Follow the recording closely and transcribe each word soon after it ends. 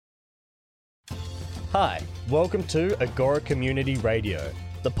Hi, welcome to Agora Community Radio,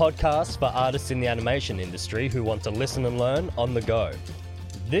 the podcast for artists in the animation industry who want to listen and learn on the go.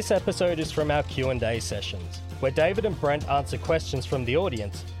 This episode is from our Q&A sessions, where David and Brent answer questions from the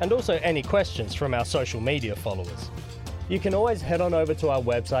audience and also any questions from our social media followers. You can always head on over to our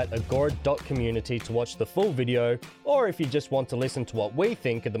website agora.community to watch the full video, or if you just want to listen to what we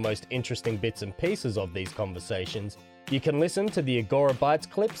think are the most interesting bits and pieces of these conversations, you can listen to the Agora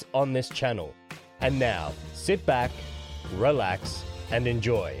Bytes clips on this channel. And now, sit back, relax, and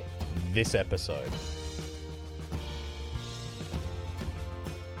enjoy this episode.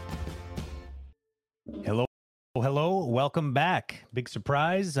 Hello, welcome back. Big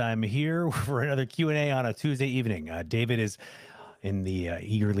surprise, I'm here for another Q&A on a Tuesday evening. David is in the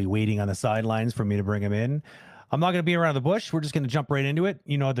eagerly waiting on the sidelines for me to bring him in. I'm not going to be around the bush. We're just going to jump right into it.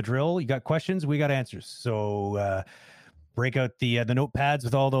 You know the drill. You got questions, we got answers. So break out the notepads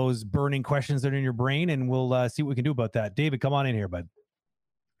with all those burning questions that are in your brain, and we'll see what we can do about that. David, come on in here, bud.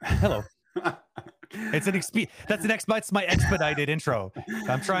 Hello. That's my expedited intro.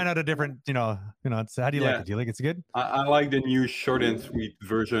 I'm trying out a different, it's, how do you like it? Do you like it's good? I like the new short and sweet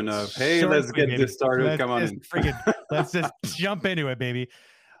version of, hey, let's get this started. Come on in. Let's just jump into it, baby.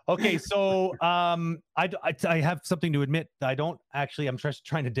 Okay, so I have something to admit. I'm just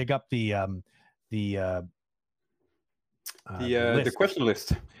trying to dig up the question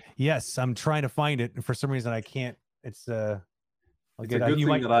list. Yes, I'm trying to find it, and for some reason I can't. It's a good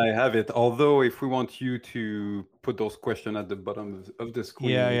thing that I have it. Although, if we want you to put those questions at the bottom of the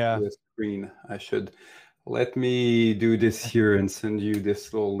screen, the screen, I should let me do this here and send you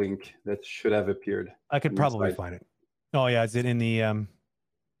this little link that should have appeared. I could probably find it. Oh yeah, is it in the?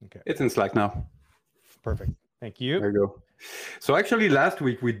 Okay, it's in Slack now. Perfect. Thank you. There you go. So actually, last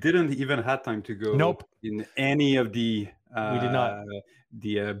week we didn't even have time to go in any of the we did not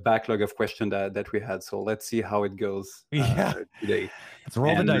the backlog of questions that we had. So let's see how it goes today. Let's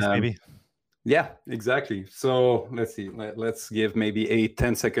roll the dice, baby. Yeah, exactly. So let's see. Let's give maybe a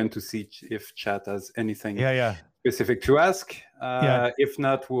 10-second to see if chat has anything specific to ask. If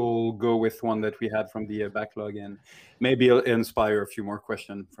not, we'll go with one that we had from the backlog, and maybe it'll inspire a few more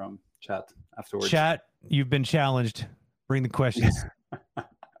questions from chat afterwards. Chat, you've been challenged. Bring the questions.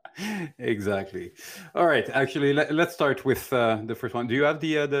 Exactly. All right. Actually, let's start with the first one. Do you have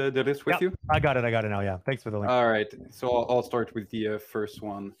the list with you? I got it now. Yeah. Thanks for the link. All right. So I'll start with the first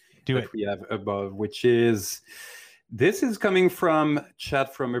one we have above, which is, this is coming from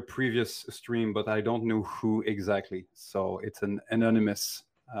chat from a previous stream, but I don't know who exactly. So it's an anonymous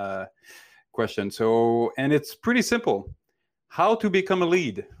question. So, and it's pretty simple. How to become a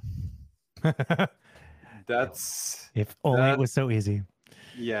lead? If only it was so easy.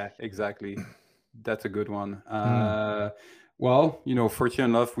 Yeah, exactly. That's a good one. Well, fortunate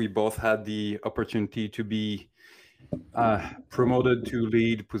enough, we both had the opportunity to be promoted to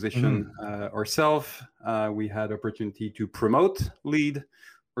lead position ourselves. We had opportunity to promote lead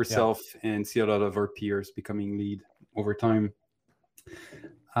ourselves and see a lot of our peers becoming lead over time.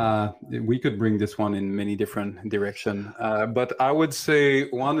 We could bring this one in many different directions, but I would say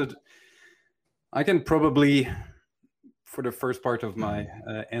I can probably, for the first part of my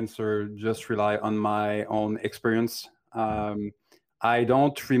answer, just rely on my own experience. I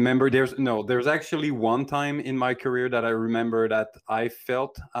don't remember. There's actually one time in my career that I remember that I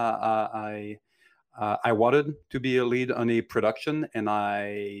felt I wanted to be a lead on a production, and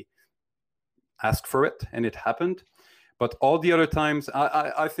I asked for it, and it happened. But all the other times,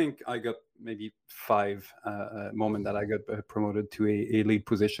 I think I got maybe 5 moments that I got promoted to a lead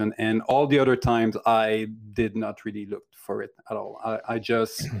position. And all the other times, I did not really look for it at all. I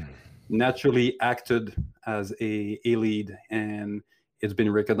just naturally acted as a lead, and it's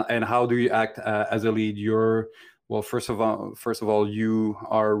been recognized. And how do you act as a lead? Well, first of all, you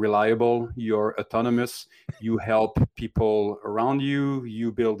are reliable, you're autonomous, you help people around you,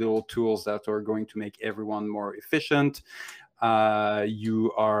 you build little tools that are going to make everyone more efficient.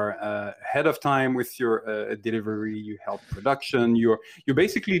 You are ahead of time with your delivery, you help production, you're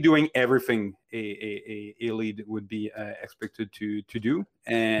basically doing everything a lead would be expected to do,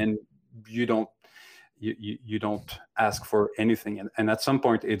 and you don't ask for anything, and at some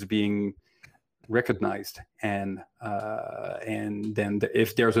point it's being recognized, and then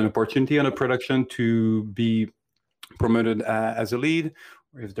if there's an opportunity on a production to be promoted as a lead,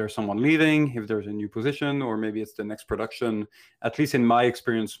 or if there's someone leaving, if there's a new position, or maybe it's the next production, at least in my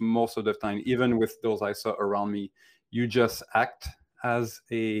experience, most of the time, even with those I saw around me, you just act as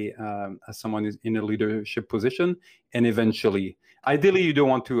someone is in a leadership position, and eventually, ideally, you don't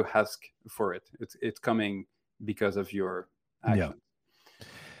want to ask for it. It's coming because of your action.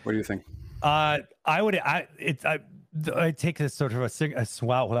 What do you think? I take this sort of a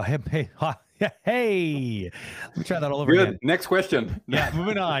wow. Well, hey, let me try that all over Good. again. Next question. Yeah,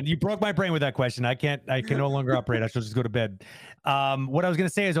 moving on. You broke my brain with that question. I can no longer operate. I shall just go to bed. What I was going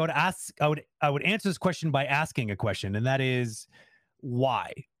to say is I would answer this question by asking a question, and that is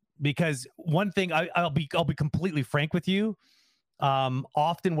why? Because one thing I'll be completely frank with you.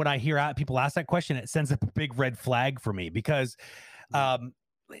 Often when I hear people ask that question, it sends up a big red flag for me because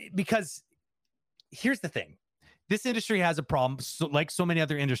here's the thing. This industry has a problem, like so many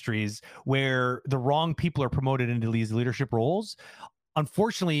other industries, where the wrong people are promoted into these leadership roles.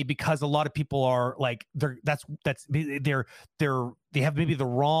 Unfortunately, because a lot of people are like they have maybe the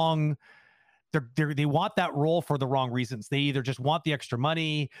wrong. They want that role for the wrong reasons. They either just want the extra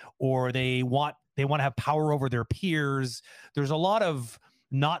money, or they want to have power over their peers. There's a lot of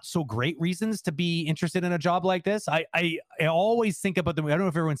not so great reasons to be interested in a job like this. I always think about I don't know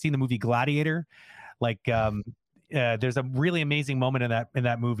if everyone's seen the movie Gladiator. Like there's a really amazing moment in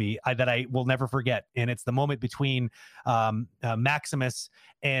that movie that I will never forget, and it's the moment between Maximus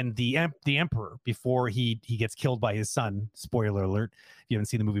and the Emperor before he gets killed by his son. Spoiler alert! If you haven't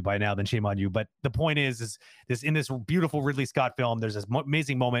seen the movie by now, then shame on you. But the point is this in this beautiful Ridley Scott film, there's this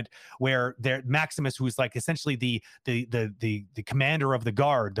amazing moment where Maximus, who's like essentially the commander of the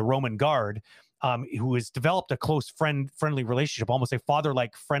guard, the Roman guard. Who has developed a close friendly relationship, almost a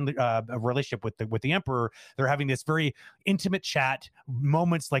father-like friendly relationship with the emperor. They're having this very intimate chat.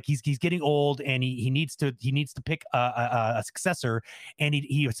 Moments like he's getting old, and he needs to pick a successor, and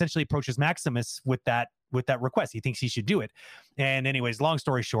he essentially approaches Maximus with that request. He thinks he should do it, and anyways, long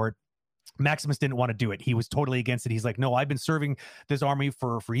story short, Maximus didn't want to do it. He was totally against it. He's like, no, I've been serving this army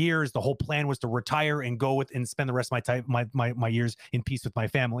for years. The whole plan was to retire and go and spend the rest of my time, my years in peace with my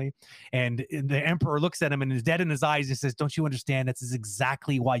family. And the emperor looks at him and is dead in his eyes and says, don't you understand? This is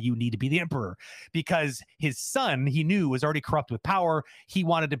exactly why you need to be the emperor, because his son, he knew, was already corrupt with power. He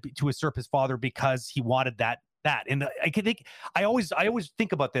wanted to usurp his father because he wanted that. And I always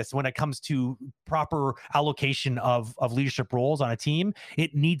think about this when it comes to proper allocation of leadership roles on a team.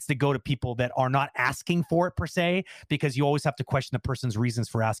 It needs to go to people that are not asking for it per se, because you always have to question the person's reasons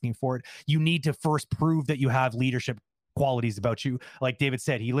for asking for it. You need to first prove that you have leadership qualities about you. Like David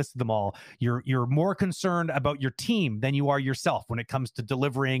said, he listed them all. You're more concerned about your team than you are yourself when it comes to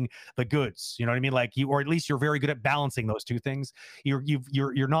delivering the goods. You know what I mean? Like or at least you're very good at balancing those two things. You're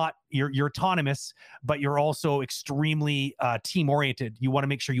autonomous, but you're also extremely team oriented. You want to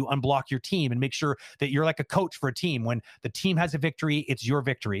make sure you unblock your team and make sure that you're like a coach for a team. When the team has a victory, it's your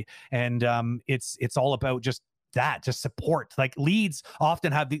victory, and it's all about just support. Like leads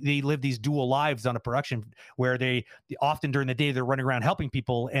often they live these dual lives on a production, where they often during the day they're running around helping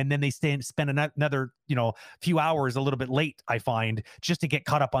people, and then they spend another few hours a little bit late, I find, just to get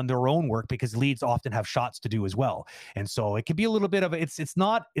caught up on their own work, because leads often have shots to do as well. And so it can be a little bit of it's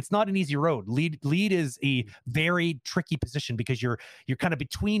not an easy road. Lead is a very tricky position, because you're kind of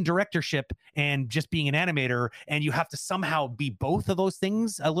between directorship and just being an animator, and you have to somehow be both of those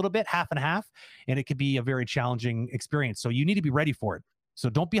things a little bit, half and half, and it could be a very challenging experience. So you need to be ready for it. So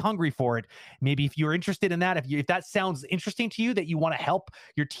don't be hungry for it. Maybe if you're interested in that, if that sounds interesting to you, that you want to help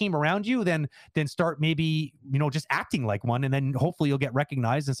your team around you, then start maybe just acting like one, and then hopefully you'll get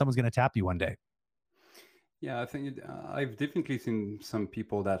recognized and someone's going to tap you one day. Yeah, I think I've definitely seen some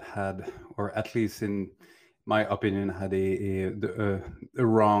people that had, or at least in my opinion, had a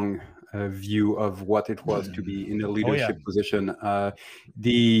wrong view of what it was to be in a leadership position.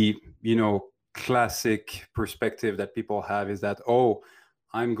 The classic perspective that people have is that, oh,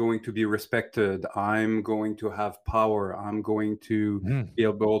 I'm going to be respected, I'm going to have power, I'm going to be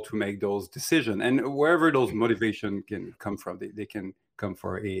able to make those decisions, and wherever those motivation can come from, they can come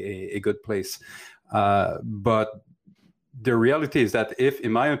for a good place. But the reality is that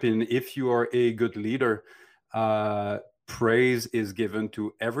in my opinion, if you are a good leader, praise is given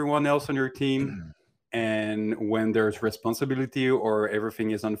to everyone else on your team. And when there's responsibility, or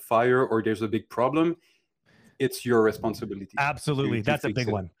everything is on fire, or there's a big problem, it's your responsibility. Absolutely. That's a big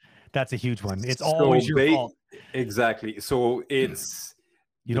one. That's a huge one. It's always your fault. Exactly. So it's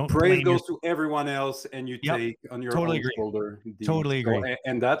the praise goes to everyone else, and you take on your own shoulder. Totally agree.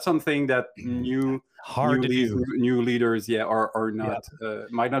 And that's something that new leaders are not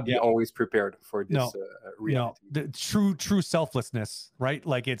might not be always prepared for this reality. The true selflessness, right?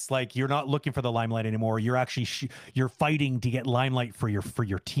 Like it's like you're not looking for the limelight anymore. You're actually you're fighting to get limelight for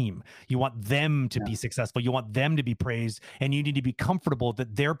your team. You want them to be successful. You want them to be praised, and you need to be comfortable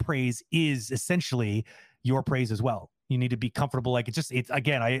that their praise is essentially your praise as well. You need to be comfortable. Like it's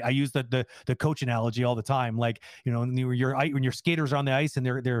again, I use the coach analogy all the time. Like, you know, when your skaters are on the ice and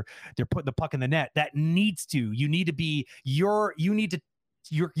they're putting the puck in the net, you need to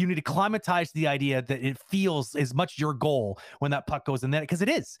you need to climatize to the idea that it feels as much your goal when that puck goes in there, because it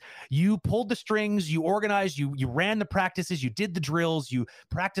is. You pulled the strings, you organized, you ran the practices, you did the drills, you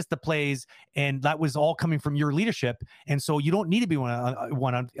practiced the plays, and that was all coming from your leadership. And so you don't need to be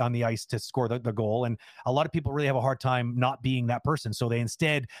one on the ice to score the goal. And a lot of people really have a hard time not being that person. So they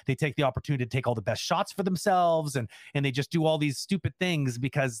take the opportunity to take all the best shots for themselves, and they just do all these stupid things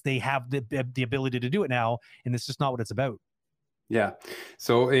because they have the ability to do it now, and it's just not what it's about. Yeah,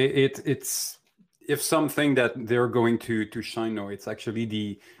 so it's if something that they're going to shine, no, it's actually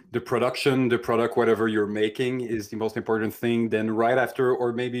the production, the product, whatever you're making is the most important thing. Then right after,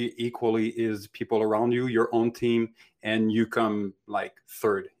 or maybe equally, is people around you, your own team, and you come like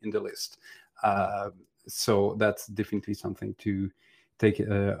third in the list. So that's definitely something to take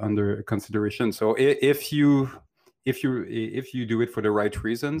under consideration. So if you do it for the right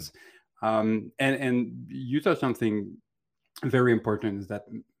reasons, and you touched on something very important, is that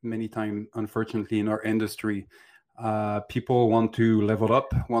many times, unfortunately, in our industry, people want to level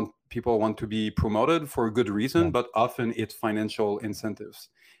up, people want to be promoted for a good reason, but often it's financial incentives.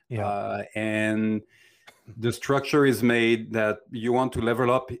 And the structure is made that you want to level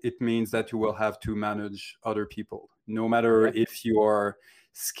up. It means that you will have to manage other people, no matter if you are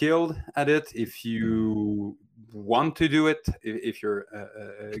skilled at it, if you want to do it, if you're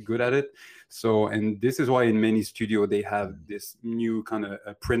good at it. So, and this is why in many studios they have this new kind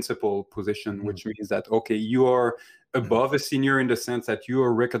of principal position, which means that, okay, you are above a senior in the sense that you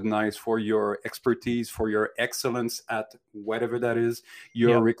are recognized for your expertise, for your excellence at whatever that is.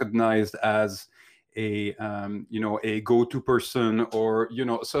 You're recognized as a go-to person, or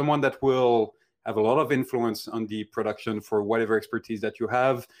someone that will have a lot of influence on the production for whatever expertise that you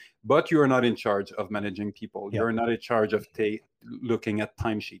have, but you are not in charge of managing people. You're not in charge of looking at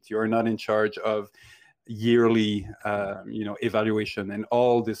timesheets. You're not in charge of yearly evaluation and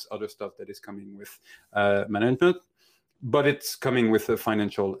all this other stuff that is coming with management, but it's coming with a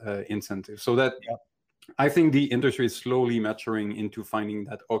financial incentive. So that I think the industry is slowly maturing into finding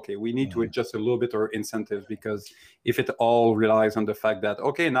that, okay, we need to adjust a little bit our incentives, because if it all relies on the fact that,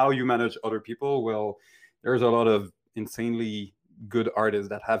 okay, now you manage other people, well, there's a lot of insanely good artists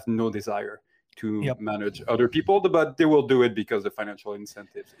that have no desire to manage other people, but they will do it because the financial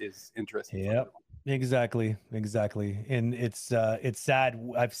incentives is interesting. Exactly. And it's sad.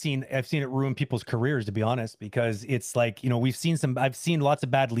 I've seen it ruin people's careers, to be honest, because it's like, I've seen lots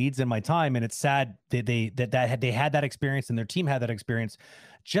of bad leads in my time, and it's sad that they had that experience and their team had that experience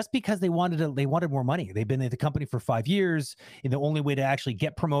just because they wanted more money. They've been at the company for 5 years, and the only way to actually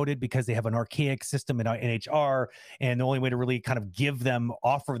get promoted, because they have an archaic system in HR, and the only way to really kind of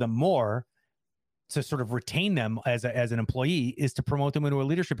offer them more to sort of retain them as an employee is to promote them into a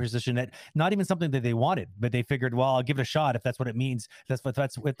leadership position, that not even something that they wanted, but they figured, well, I'll give it a shot if that's what it means. That's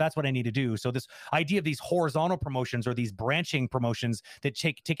what I need to do. So this idea of these horizontal promotions, or these branching promotions that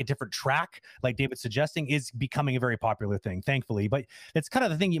take a different track, like David's suggesting, is becoming a very popular thing, thankfully. But that's kind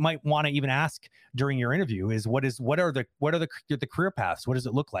of the thing you might want to even ask during your interview is what are the career paths? What does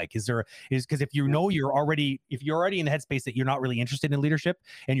it look like? Because if you're already in the headspace that you're not really interested in leadership,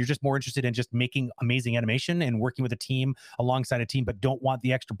 and you're just more interested in just making amazing animation and working with a team, alongside a team, but don't want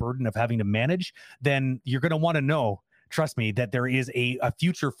the extra burden of having to manage, then you're going to want to know, trust me, that there is a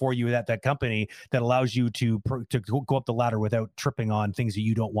future for you at that company that allows you to go up the ladder without tripping on things that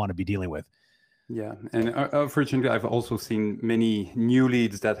you don't want to be dealing with. Yeah. And unfortunately, I've also seen many new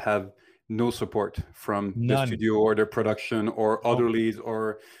leads that have no support from the studio or the production or other leads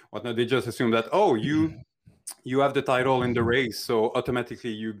or whatnot. They just assume that, you have the title in the race, so automatically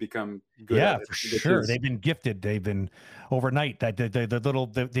you become good at it. For sure. They've been gifted. They've been overnight that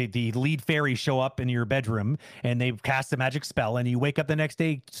the lead fairies show up in your bedroom, and they cast a magic spell, and you wake up the next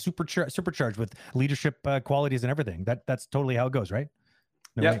day supercharged with leadership qualities and everything. That's totally how it goes, right?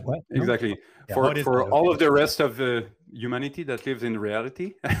 No, what? Exactly. For all of the rest of humanity that lives in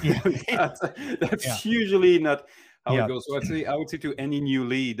reality, that's usually not how it goes. So I would say to any new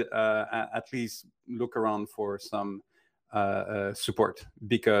lead, at least look around for some support,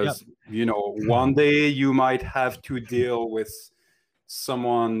 because one day you might have to deal with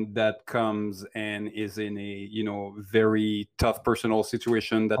someone that comes and is in a very tough personal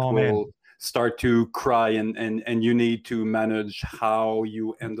situation that will start to cry, and you need to manage how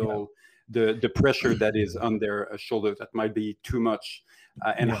you handle the pressure that is on their shoulders. That might be too much.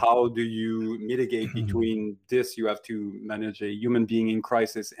 And how do you mitigate between this? You have to manage a human being in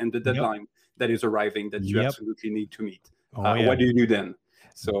crisis and the deadline. that is arriving that you absolutely need to meet. What do you do then?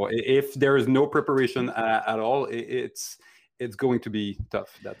 So if there is no preparation at all, it's going to be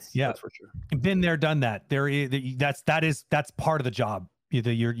tough. That's for sure. Been there, done that. That's part of the job.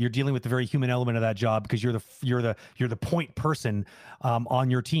 You're dealing with the very human element of that job, because you're the point person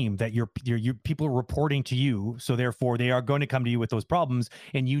on your team, that your people are reporting to you, so therefore they are going to come to you with those problems,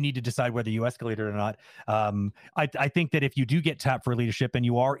 and you need to decide whether you escalate it or not. I think that if you do get tapped for leadership and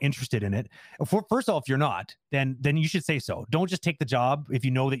you are interested in it, first of all, if you're not, then you should say so. Don't just take the job if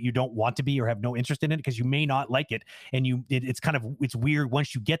you know that you don't want to be or have no interest in it, because you may not like it, and it's weird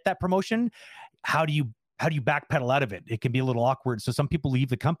once you get that promotion. How do you backpedal out of it? It can be a little awkward. So some people leave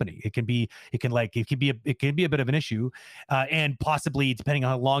the company. It can be a bit of an issue, and possibly, depending on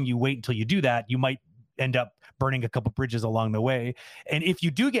how long you wait until you do that, you might end up burning a couple bridges along the way. And if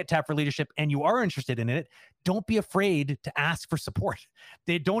you do get tapped for leadership and you are interested in it, don't be afraid to ask for support.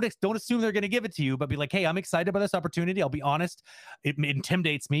 They don't assume they're going to give it to you, but be like, hey, I'm excited about this opportunity. I'll be honest, it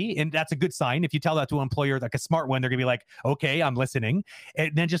intimidates me. And that's a good sign. If you tell that to an employer, like a smart one, they're going to be like, okay, I'm listening.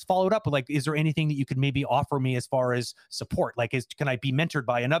 And then just follow it up with like, is there anything that you could maybe offer me as far as support? Like, can I be mentored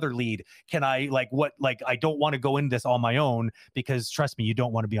by another lead? Can I I don't want to go into this on my own, because trust me, you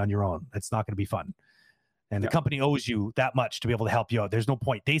don't want to be on your own. It's not going to be fun. And the company owes you that much to be able to help you out. There's no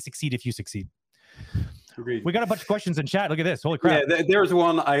point. They succeed if you succeed. Agreed. We got a bunch of questions in chat. Look at this. Holy crap. Yeah, there's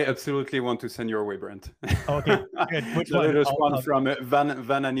one I absolutely want to send your way, Brent. Okay, good. Which one? There's one from Van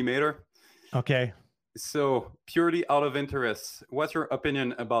Animator. Okay. So, purely out of interest, what's your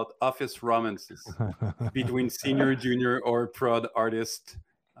opinion about office romances between senior, junior, or prod artists?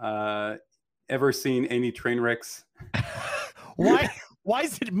 Ever seen any train wrecks? Why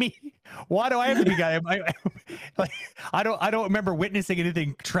is it me? Why do I have to be guy? I don't remember witnessing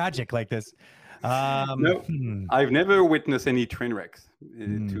anything tragic like this. No, I've never witnessed any train wrecks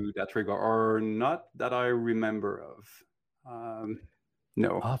to that regard, or not that I remember of.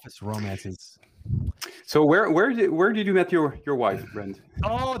 No. Office romances. So where did you met your wife, Brent?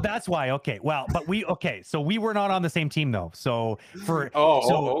 Oh, that's why. Okay. Well, but so we were not on the same team though. So okay.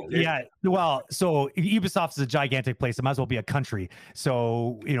 Yeah. Well, so Ubisoft is a gigantic place. It might as well be a country.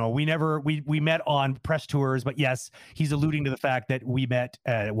 So, we met on press tours, but yes, he's alluding to the fact that we met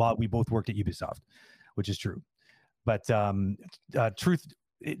while we both worked at Ubisoft, which is true. But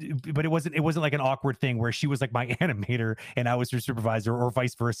but it wasn't like an awkward thing where she was like my animator and I was her supervisor, or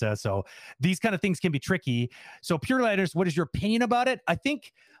vice versa. So these kind of things can be tricky. So Pure Lighters, what is your opinion about it? I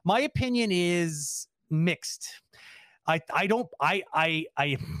think my opinion is mixed. I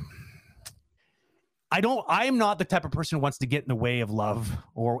am not the type of person who wants to get in the way of love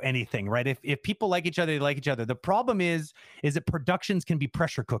or anything, right? If people like each other, they like each other. The problem is that productions can be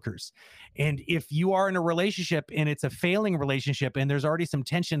pressure cookers. And if you are in a relationship and it's a failing relationship and there's already some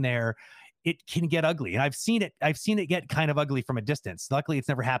tension there, it can get ugly. And I've seen it get kind of ugly from a distance. Luckily, it's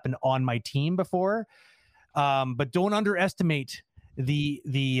never happened on my team before. But don't underestimate the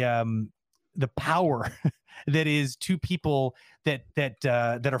power that is two people that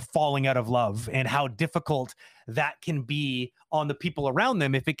are falling out of love, and how difficult that can be on the people around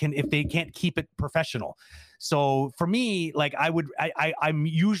them if they can't keep it professional. So for me, like I'm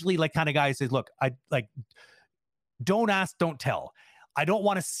usually like kind of guy who says, look, I like, don't ask, don't tell. I don't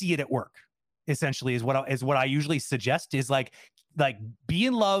want to see it at work. Essentially, is what I usually suggest, is like be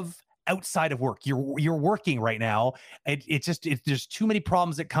in love outside of work. You're working right now. There's too many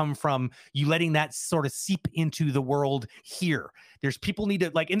problems that come from you letting that sort of seep into the world here. There's people need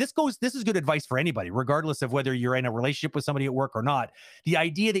to and this is good advice for anybody, regardless of whether you're in a relationship with somebody at work or not. The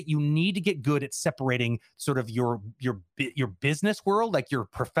idea that you need to get good at separating sort of your business world, like your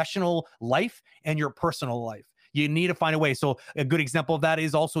professional life, and your personal life. You need to find a way. So a good example of that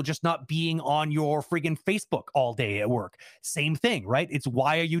is also just not being on your friggin' Facebook all day at work. Same thing, right? It's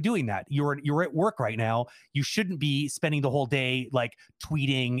why are you doing that? You're at work right now. You shouldn't be spending the whole day like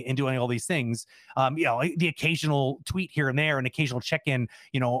tweeting and doing all these things. The occasional tweet here and there, an occasional check-in,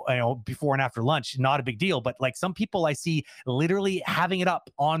 before and after lunch, not a big deal. But like some people I see literally having it up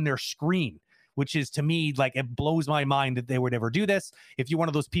on their screen, which is, to me, like, it blows my mind that they would ever do this. If you're one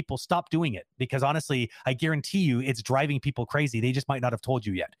of those people, stop doing it, because honestly, I guarantee you it's driving people crazy. They just might not have told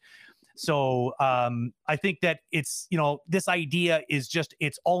you yet. So I think that it's, this idea is just,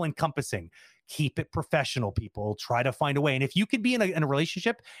 it's all encompassing. Keep it professional, people. Try to find a way. And if you could be in a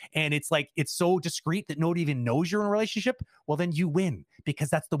relationship and it's like, it's so discreet that nobody even knows you're in a relationship, well, then you win, because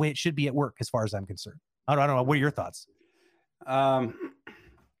that's the way it should be at work, as far as I'm concerned. I don't know. What are your thoughts?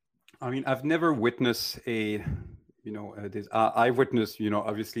 I mean, I've never witnessed I've witnessed,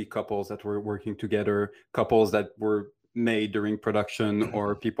 obviously couples that were working together, couples that were made during production,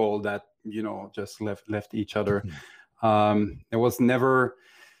 or people that just left each other. There was never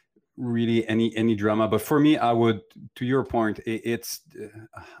really any drama, but for me, I would, to your point,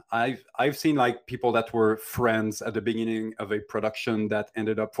 I've seen like people that were friends at the beginning of a production that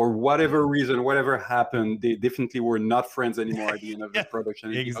ended up, for whatever reason, whatever happened, they definitely were not friends anymore at the end of the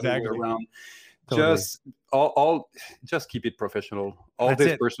production. Exactly. The other way around. Totally. Just keep it professional. All That's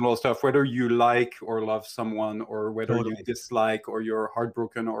this it. personal stuff, whether you like or love someone, or whether Totally. you dislike or you're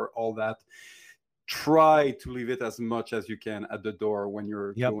heartbroken or all that, try to leave it as much as you can at the door when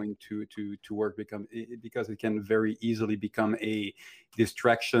you're going to work, because it can very easily become a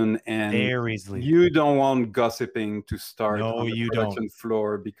distraction, and Very easily. you don't want gossiping to start on the production don't.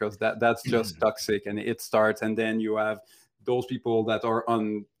 floor, because that's just toxic, and it starts, and then you have those people that are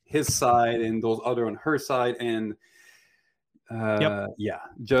on his side and those other on her side, and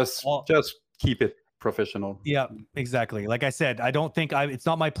just keep it professional. Yeah, exactly. Like I said, I don't think it's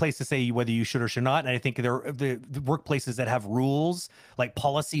not my place to say whether you should or should not. And I think the workplaces that have rules, like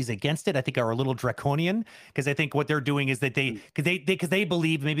policies against it, I think are a little draconian, because I think what they're doing is that because they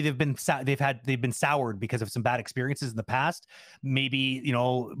believe maybe they've been soured because of some bad experiences in the past, maybe,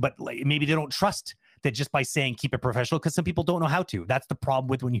 but maybe they don't trust that just by saying keep it professional, because some people don't know how to. That's the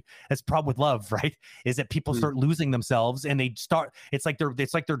problem that's the problem with love, right? Is that people start losing themselves, and it's like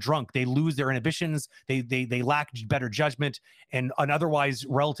they're drunk. They lose their inhibitions. They lack better judgment, and an otherwise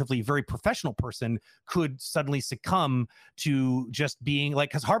relatively very professional person could suddenly succumb to just being like,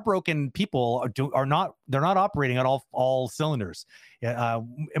 because heartbroken people they're not operating at all cylinders,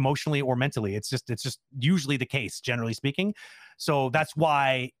 emotionally or mentally. It's just usually the case, generally speaking. So that's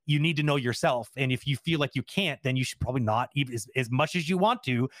why you need to know yourself. And if you feel like you can't, then you should probably not, even as much as you want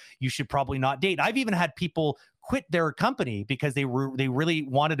to, you should probably not date. I've even had people quit their company because they really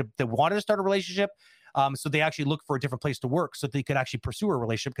wanted to start a relationship. So they actually looked for a different place to work so they could actually pursue a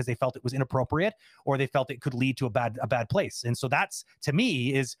relationship because they felt it was inappropriate, or they felt it could lead to a bad place. And so that's, to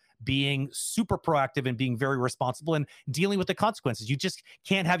me, is being super proactive and being very responsible and dealing with the consequences. You just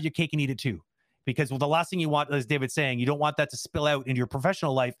can't have your cake and eat it too. Because the last thing you want, as David's saying, you don't want that to spill out into your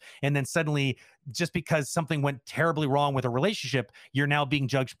professional life. And then suddenly, just because something went terribly wrong with a relationship, you're now being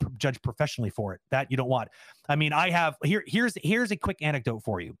judged professionally for it. That you don't want. I mean, here's a quick anecdote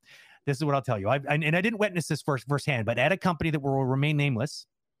for you. This is what I'll tell you. I didn't witness this firsthand, but at a company that will remain nameless,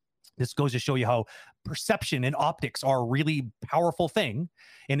 this goes to show you how perception and optics are a really powerful thing.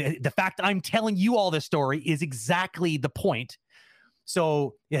 And the fact I'm telling you all this story is exactly the point.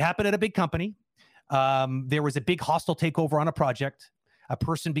 So it happened at a big company. There was a big hostile takeover on a project. A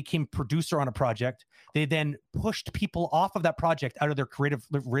person became producer on a project. They then pushed people off of that project out of their creative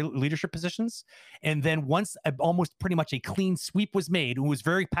leadership positions. And then once almost pretty much a clean sweep was made, it was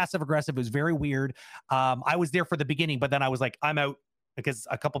very passive aggressive. It was very weird. I was there for the beginning, but then I was like, I'm out, because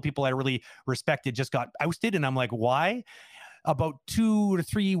a couple people I really respected just got ousted. And I'm like, why? About 2 to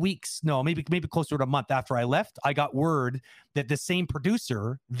 3 weeks, no, maybe closer to a month after I left, I got word that the same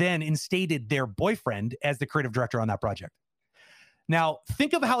producer then instated their boyfriend as the creative director on that project. Now,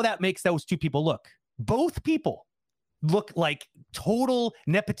 think of how that makes those two people look. Both people look like total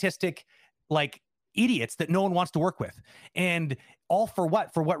nepotistic, like idiots that no one wants to work with. And all for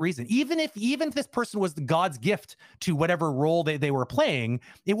what? For what reason? Even if this person was God's gift to whatever role they were playing,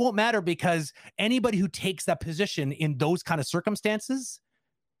 it won't matter, because anybody who takes that position in those kind of circumstances,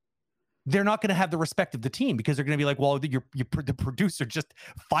 they're not going to have the respect of the team, because they're going to be like, well, the producer just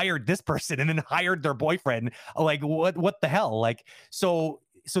fired this person and then hired their boyfriend. Like, what the hell? Like, so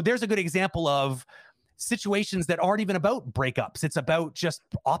there's a good example of situations that aren't even about breakups. It's about just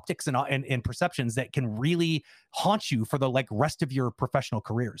optics and perceptions that can really haunt you for the rest of your professional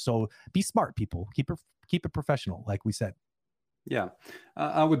career. So be smart, people. Keep it professional, like we said. Yeah,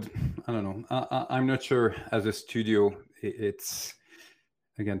 I don't know. I'm not sure as a studio, it's,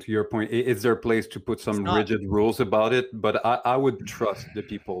 again, to your point, it's their place to put some rigid rules about it, but I would trust the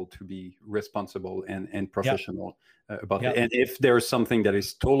people to be responsible and professional about it. And if there's something that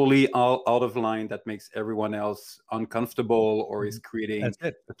is totally out of line that makes everyone else uncomfortable or is creating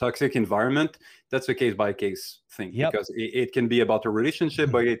a toxic environment, that's a case-by-case thing, because it can be about a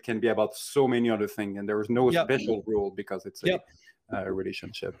relationship, but it can be about so many other things, and there is no special rule because it's a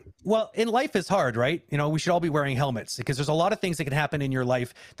relationship. Well, in life is hard, right? We should all be wearing helmets, because there's a lot of things that can happen in your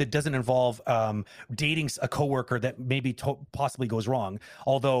life that doesn't involve dating a coworker that maybe possibly goes wrong.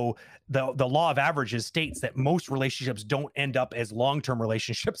 Although the law of averages states that most relationships don't end up as long-term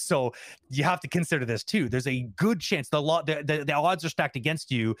relationships, so you have to consider this too. There's a good chance the odds are stacked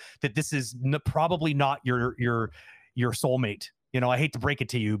against you that this is probably not your soulmate. I hate to break it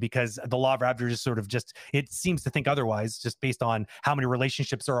to you, because the law of averages sort of it seems to think otherwise, just based on how many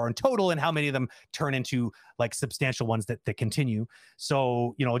relationships there are in total and how many of them turn into like substantial ones that continue.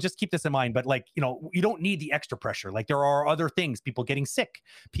 So, just keep this in mind. But like, you don't need the extra pressure. Like there are other things, people getting sick,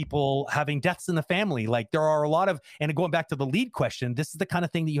 people having deaths in the family. Like there are a lot of, and going back to the lead question, this is the kind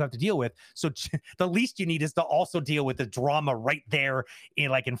of thing that you have to deal with. So the least you need is to also deal with the drama right there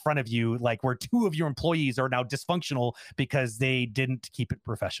in front of you, like where two of your employees are now dysfunctional because they didn't keep it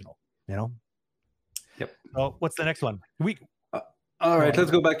professional, Yep. So what's the next one? All right, let's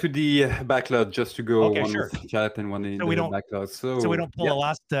go back to the backlog, just to go one sure. with chat and one in So the backlog. So we don't pull the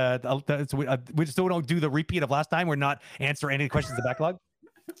last, so we don't do the repeat of last time. We're not answer any questions in the backlog.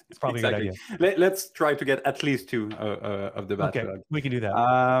 It's probably a good idea. Let's try to get at least two of the backlog. Okay, we can do that.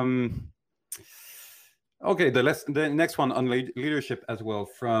 Okay, the next one on leadership as well,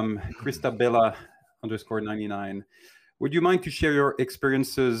 from Christabella _99. Would you mind to share your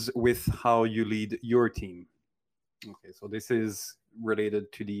experiences with how you lead your team? Okay, so this is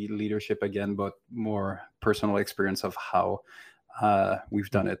related to the leadership again, but more personal experience of how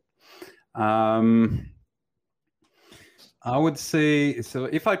we've done it. I would say, so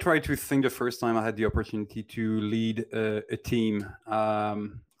if I try to think the first time I had the opportunity to lead a team,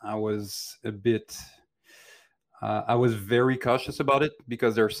 I was I was very cautious about it,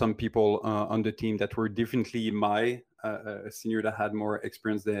 because there are some people on the team that were definitely my senior that had more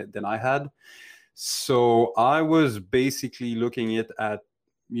experience than I had. So I was basically looking at,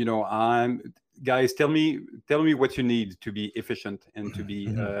 guys, tell me what you need to be efficient and to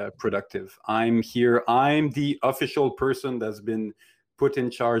be productive. I'm here. I'm the official person that's been put in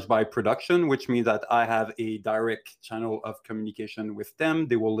charge by production, which means that I have a direct channel of communication with them.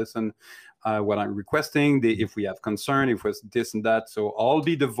 They will listen what I'm requesting. If we have concern, if it's this and that. So I'll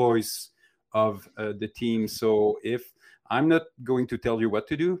be the voice of the team. So if I'm not going to tell you what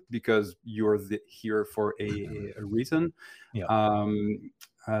to do, because you're here for a reason. Yeah.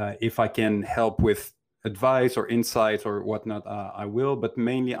 If I can help with advice or insights or whatnot, I will. But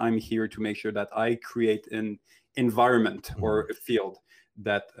mainly, I'm here to make sure that I create an environment or a field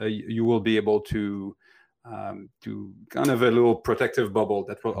that you will be able to kind of a little protective bubble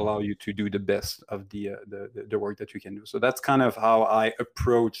that will allow you to do the best of the work that you can do. So that's kind of how I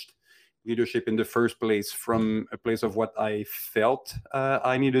approached leadership in the first place, from a place of what I felt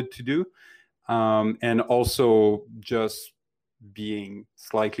I needed to do, and also just being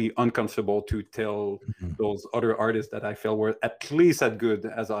slightly uncomfortable to tell those other artists that I felt were at least as good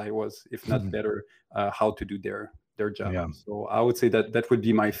as I was, if not better, how to do their job. Yeah. So I would say that would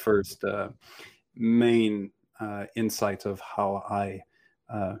be my first main insight of how I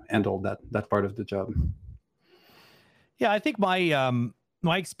handled that part of the job. Yeah, I think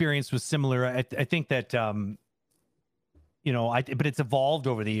my experience was similar. I think that, but it's evolved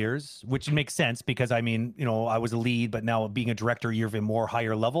over the years, which makes sense, because I mean, I was a lead, but now being a director, you're even more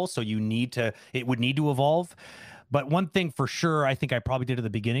higher level. So it would need to evolve. But one thing for sure, I think I probably did at the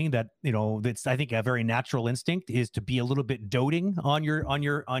beginning that, that's, I think, a very natural instinct, is to be a little bit doting on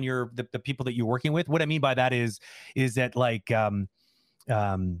the people that you're working with. What I mean by that is that like,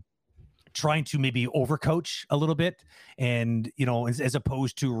 trying to maybe overcoach a little bit, and, as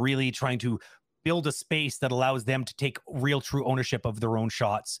opposed to really trying to build a space that allows them to take real true ownership of their own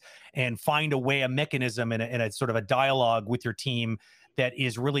shots, and find a mechanism and a sort of a dialogue with your team that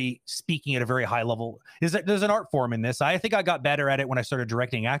is really speaking at a very high level. There's an art form in this. I think I got better at it when I started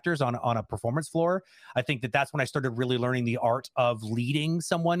directing actors on a performance floor. I think that's when I started really learning the art of leading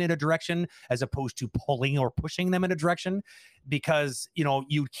someone in a direction, as opposed to pulling or pushing them in a direction. Because,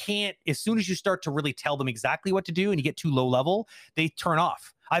 you can't, as soon as you start to really tell them exactly what to do and you get too low level, they turn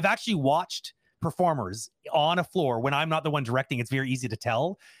off. I've actually watched performers on a floor when I'm not the one directing. It's very easy to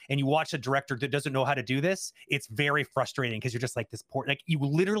tell. And you watch a director that doesn't know how to do this, it's very frustrating, because you're just like, this poor, like, you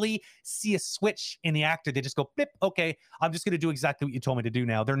literally see a switch in the actor. They just go, blip, okay, I'm just going to do exactly what you told me to do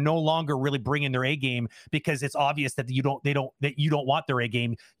now. They're no longer really bringing their A game, because it's obvious that you don't want their A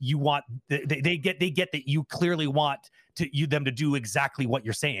game. You want, they get that you clearly want them to do exactly what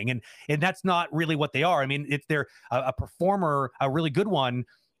you're saying. And that's not really what they are. I mean, if they're a performer, a really good one,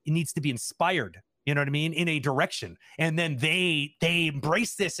 it needs to be inspired, in a direction. And then they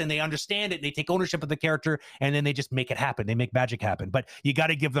embrace this and they understand it. And they take ownership of the character, and then they just make it happen. They make magic happen, but you got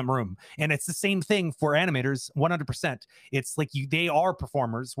to give them room. And it's the same thing for animators, 100%. It's like they are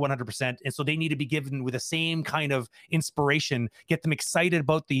performers 100%. And so they need to be given with the same kind of inspiration, get them excited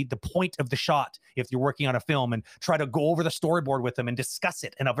about the point of the shot. If you're working on a film, and try to go over the storyboard with them and discuss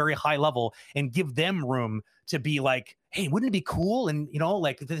it in a very high level, and give them room to be like, hey, wouldn't it be cool? And, you know,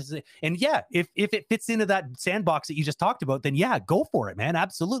 like this is, and yeah, if it fits into that sandbox that you just talked about, then yeah, go for it, man.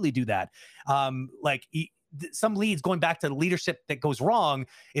 Absolutely do that. Some leads, going back to the leadership that goes wrong,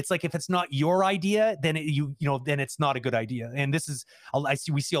 it's like, if it's not your idea, then then it's not a good idea. And this is,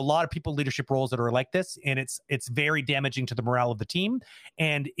 we see a lot of people in leadership roles that are like this, and it's very damaging to the morale of the team.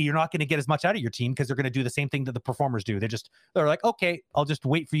 And you're not going to get as much out of your team because they're going to do the same thing that the performers do. They're like, okay, I'll just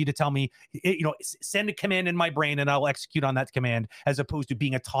wait for you to tell me, send a command in my brain and I'll execute on that command, as opposed to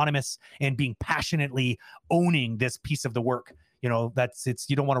being autonomous and being passionately owning this piece of the work. You know,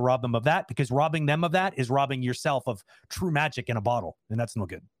 you don't want to rob them of that, because robbing them of that is robbing yourself of true magic in a bottle, and that's no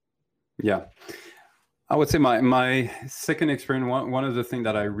good. Yeah. I would say my second experience, one of the things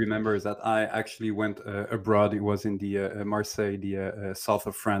that I remember is that I actually went abroad. It was in the Marseille, the south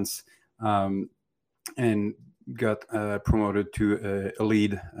of France, and got promoted to a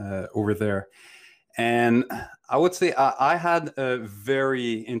lead over there. And I would say I had a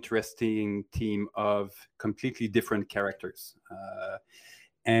very interesting team of completely different characters.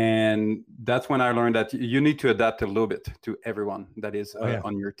 And that's when I learned that you need to adapt a little bit to everyone that is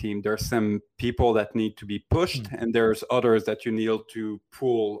on your team. There are some people that need to be pushed, and there's others that you need to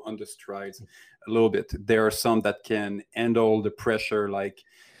pull on the strides a little bit. There are some that can handle the pressure like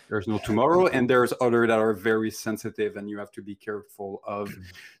there's no tomorrow, and there's others that are very sensitive and you have to be careful of.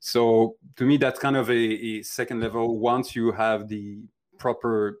 So to me, that's kind of a second level. Once you have the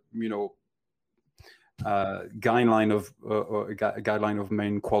proper, guideline of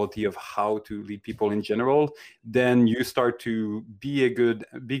main quality of how to lead people in general, then you start to be good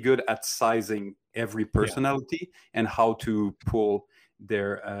at sizing every personality and how to pull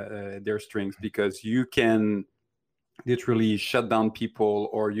their strings, because you can literally shut down people,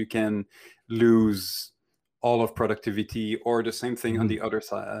 or you can lose all of productivity, or the same thing on the other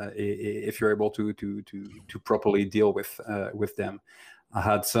side if you're able to properly deal with them. I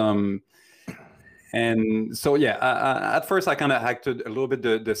had some. And so, at first I kind of acted a little bit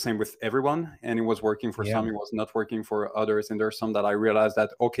the same with everyone, and it was working for some, it was not working for others. And there's some that I realized that,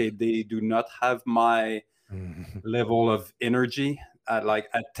 okay, they do not have my level of energy. At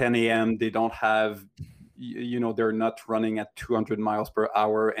 10 a.m., they don't have, they're not running at 200 miles per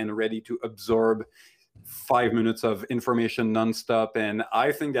hour and ready to absorb 5 minutes of information nonstop. And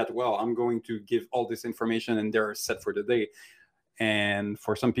I think that, well, I'm going to give all this information and they're set for the day. And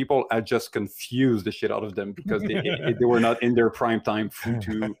for some people, I just confused the shit out of them because they were not in their prime time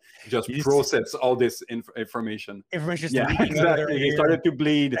to just process all this information. Information's exactly. They started to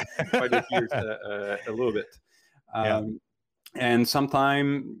bleed by the ears a little bit. And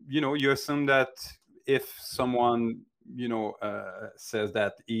sometimes, you assume that if someone, says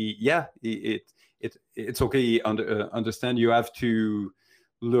that it's okay, understand, you have to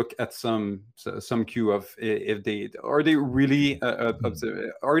look at some cue of if are they really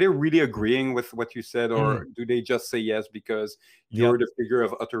agreeing with what you said, or do they just say yes because you're the figure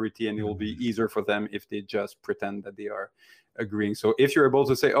of authority, and it will be easier for them if they just pretend that they are agreeing. So if you're able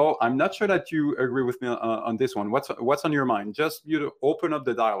to say, oh, I'm not sure that you agree with me on this one, what's on your mind, just open up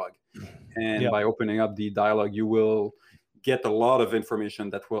the dialogue, and by opening up the dialogue you will get a lot of information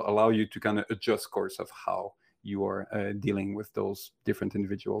that will allow you to kind of adjust course of how you are dealing with those different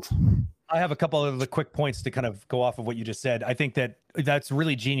individuals. I have a couple of the quick points to kind of go off of what you just said. I think that's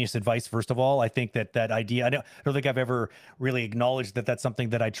really genius advice. First of all, I think that idea, I don't think I've ever really acknowledged that that's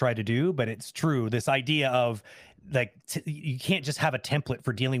something that I try to do, but it's true. This idea of you can't just have a template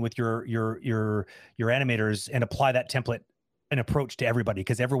for dealing with your animators and apply that template an approach to everybody,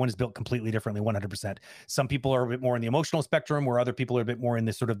 because everyone is built completely differently, 100%. Some people are a bit more in the emotional spectrum, where other people are a bit more in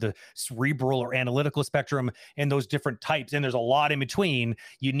the sort of the cerebral or analytical spectrum, and those different types. And there's a lot in between.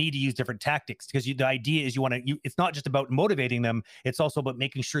 You need to use different tactics, because the idea is it's not just about motivating them. It's also about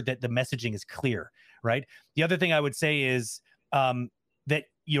making sure that the messaging is clear, right? The other thing I would say is that,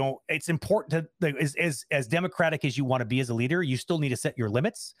 it's important to, as democratic as you want to be as a leader, you still need to set your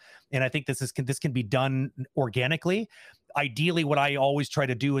limits. And I think this can be done organically. Ideally, what I always try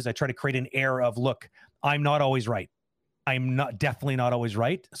to do is I try to create an air of, look, I'm not always right. I'm definitely not always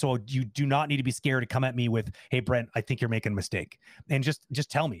right. So you do not need to be scared to come at me with, hey, Brent, I think you're making a mistake. And just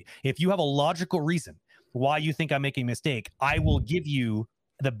tell me. If you have a logical reason why you think I'm making a mistake, I will give you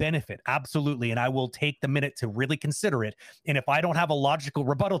the benefit. Absolutely. And I will take the minute to really consider it. And if I don't have a logical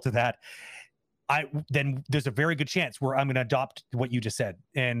rebuttal to that, then there's a very good chance where I'm going to adopt what you just said.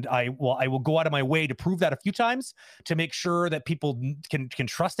 And I will go out of my way to prove that a few times to make sure that people can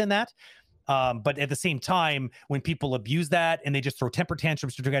trust in that. But at the same time, when people abuse that and they just throw temper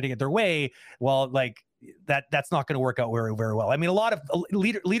tantrums to try to get their way, well, like that's not going to work out very, very well. I mean, a lot of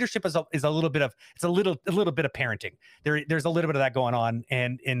leadership is a little bit of, it's a little bit of parenting. There's a little bit of that going on,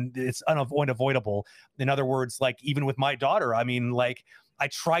 and it's unavoidable. In other words, like even with my daughter, I mean, like I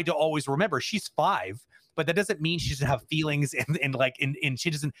try to always remember she's 5, but that doesn't mean she doesn't have feelings and she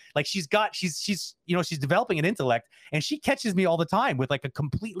doesn't, like, she's developing an intellect, and she catches me all the time with like a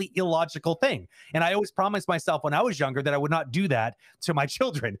completely illogical thing. And I always promised myself when I was younger that I would not do that to my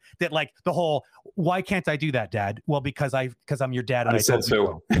children, that like the whole, why can't I do that, Dad? Well, because I'm your dad and I said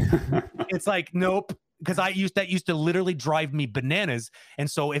so. It's like, nope. Because that used to literally drive me bananas.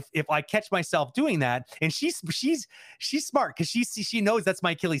 And so if I catch myself doing that, and she's smart because she knows that's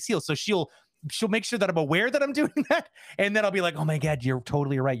my Achilles heel. So she'll make sure that I'm aware that I'm doing that. And then I'll be like, oh my God, you're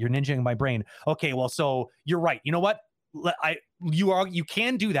totally right. You're ninjaing my brain. Okay, well, so you're right. You know what? You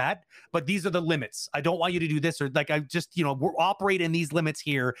can do that, but these are the limits. I don't want you to do this, or like, I just, we're operating in these limits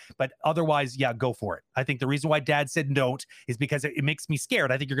here, but otherwise, yeah, go for it. I think the reason why Dad said don't is because it makes me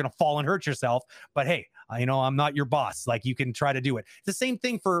scared. I think you're going to fall and hurt yourself, but hey, I'm not your boss. Like, you can try to do it. It's the same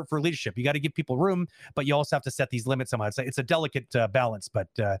thing for leadership. You got to give people room, but you also have to set these limits somehow. It's a delicate balance, but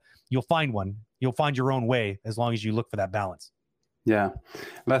you'll find one. You'll find your own way as long as you look for that balance. Yeah.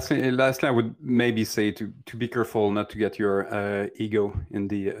 Lastly, I would maybe say to be careful not to get your ego in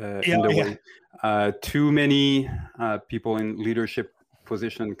the way. Too many people in leadership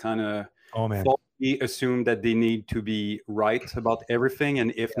position kind of falsely assume that they need to be right about everything,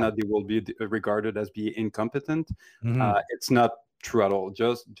 and if not, they will be regarded as being incompetent. It's not true at all.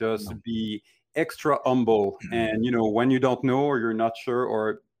 Just be extra humble, and when you don't know or you're not sure,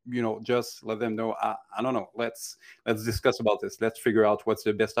 or just let them know, I don't know, let's discuss about this. Let's figure out what's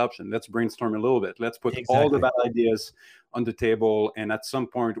the best option. Let's brainstorm a little bit. Let's put all the bad ideas on the table, and at some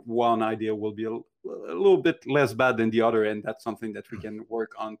point one idea will be a little bit less bad than the other, and that's something that we can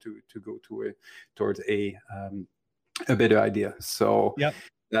work on to go towards a better idea. So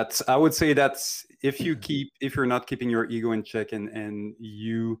I would say that's if you're not keeping your ego in check, and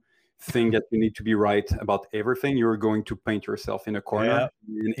you think that you need to be right about everything, you're going to paint yourself in a corner,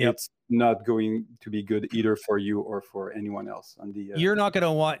 and it's not going to be good either for you or for anyone else on the you're not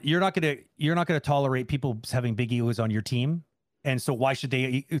going to tolerate people having big egos on your team, and so why should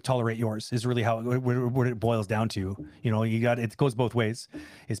they tolerate yours, is really what it boils down to. It goes both ways.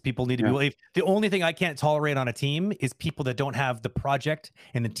 Is people need to be, the only thing I can't tolerate on a team is people that don't have the project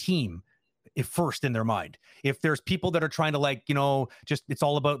and the team first in their mind. If there's people that are trying to just it's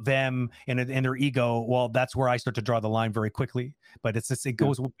all about them and their ego, well, that's where I start to draw the line very quickly. But it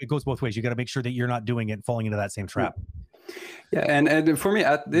goes both ways. You got to make sure that you're not doing it and falling into that same trap. Yeah, and for me,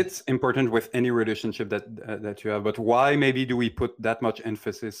 it's important with any relationship that you have. But why maybe do we put that much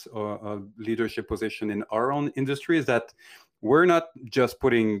emphasis on leadership position in our own industry is that we're not just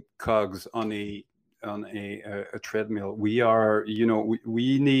putting cogs on a treadmill. We are,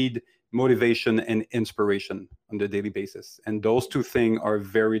 we need motivation and inspiration on the daily basis, and those two things are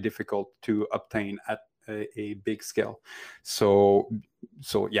very difficult to obtain at a big scale. So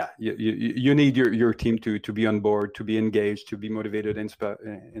yeah, you need your team to be on board, to be engaged, to be motivated,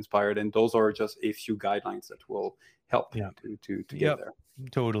 inspired, and those are just a few guidelines that will help to get there.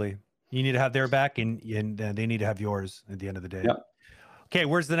 Totally. You need to have their back, and they need to have yours at the end of the day. Yeah. Okay,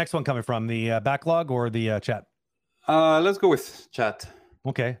 where's the next one coming from? The backlog or the chat? Let's go with chat.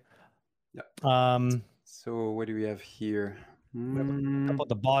 Okay. Yeah. So what do we have here? We have a couple at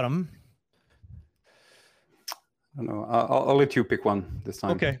the bottom. I don't know. I'll let you pick one this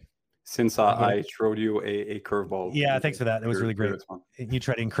time. Okay. Since I throwed you a curveball. Yeah, thanks for that. That was really great. You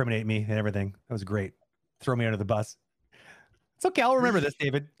tried to incriminate me and everything. That was great. Throw me under the bus. It's okay. I'll remember this,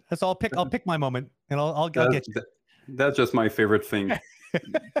 David. I'll pick my moment, and I'll get you. That's just my favorite thing.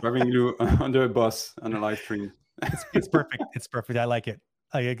 Driving you under a bus on a live stream. It's perfect. It's perfect. I like it.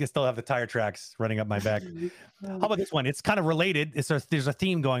 I still have the tire tracks running up my back. How about this one? It's kind of related. There's a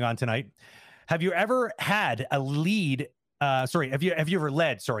theme going on tonight. Have you ever had a lead? Have you ever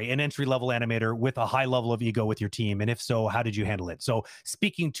led an entry-level animator with a high level of ego with your team? And if so, how did you handle it? So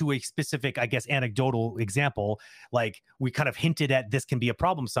speaking to a specific, I guess, anecdotal example, like we kind of hinted at, this can be a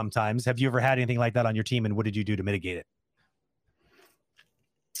problem sometimes. Have you ever had anything like that on your team, and what did you do to mitigate it?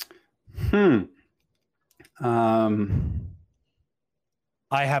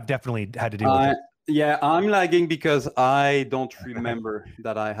 I have definitely had to deal with it. Yeah, I'm lagging because I don't remember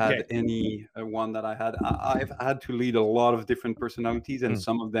that I had any one that I had. I've had to lead a lot of different personalities, and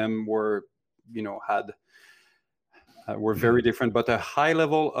some of them were, were very different. But a high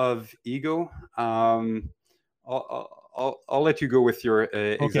level of ego, I'll let you go with your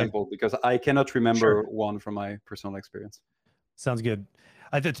example, because I cannot remember one from my personal experience. Sounds good.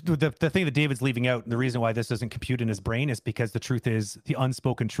 The thing that David's leaving out, and the reason why this doesn't compute in his brain, is because the truth is, the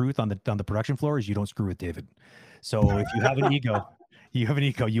unspoken truth on the production floor is you don't screw with David. So if you have an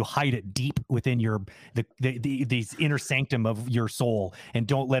ego, you hide it deep within the inner sanctum of your soul, and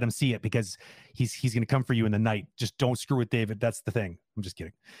don't let him see it, because he's going to come for you in the night. Just don't screw with David. That's the thing. I'm just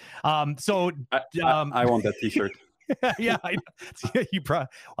kidding. I want that T-shirt. Yeah,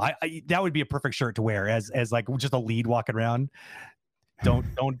 that would be a perfect shirt to wear as like just a lead walking around.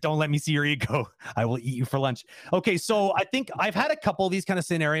 Don't let me see your ego. I will eat you for lunch. Okay, so I think I've had a couple of these kind of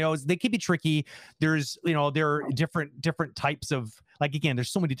scenarios. They can be tricky. There's, there are different types of, like, again, there's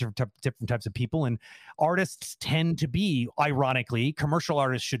so many different types of people, and artists tend to be, ironically, commercial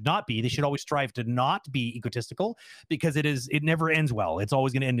artists should not be. They should always strive to not be egotistical, because it never ends well. It's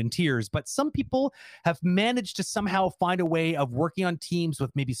always going to end in tears. But some people have managed to somehow find a way of working on teams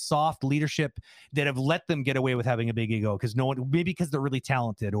with maybe soft leadership that have let them get away with having a big ego, because maybe because they're really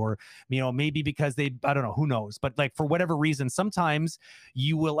talented, or maybe because I don't know, who knows, but like for whatever reason, sometimes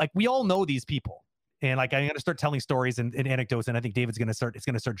you will, like, we all know these people. And like, I'm going to start telling stories and anecdotes, and I think David's going to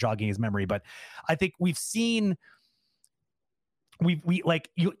start jogging his memory. But I think we've seen, we like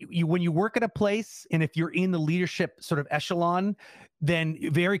you when you work at a place, and if you're in the leadership sort of echelon, then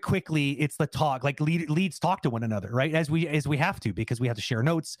very quickly it's the talk, like leads talk to one another, right? As we have to, because we have to share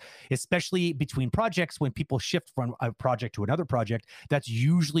notes, especially between projects. When people shift from a project to another project, that's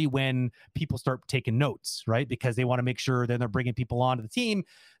usually when people start taking notes, right? Because they want to make sure that they're bringing people onto the team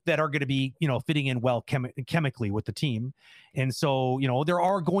that are going to be, fitting in well chemically with the team. And so,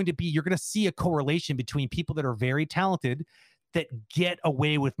 you're going to see a correlation between people that are very talented that get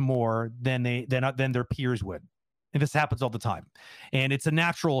away with more than their peers would. And this happens all the time. And it's a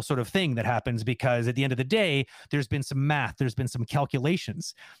natural sort of thing that happens, because at the end of the day, there's been some math, there's been some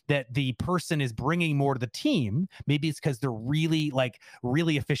calculations that the person is bringing more to the team. Maybe it's because they're really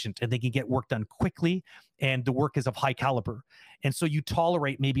efficient, and they can get work done quickly, and the work is of high caliber. And so you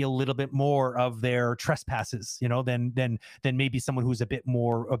tolerate maybe a little bit more of their trespasses, than maybe someone who's a bit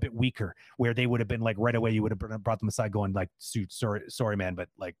weaker, where they would have been like, right away, you would have brought them aside going like, sorry, man, but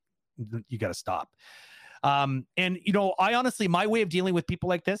like, you got to stop. And I honestly, my way of dealing with people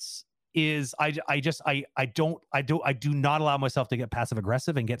like this is I do not allow myself to get passive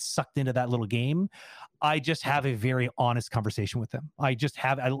aggressive and get sucked into that little game. I just have a very honest conversation with them. I just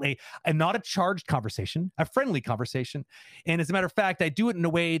have a not a charged conversation, a friendly conversation. And as a matter of fact, I do it in a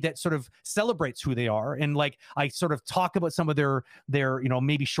way that sort of celebrates who they are. And like, I sort of talk about some of their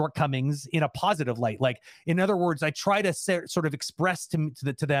maybe shortcomings in a positive light. Like, in other words, I try to sort of express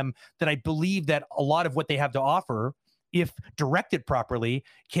to them that I believe that a lot of what they have to offer, if directed properly,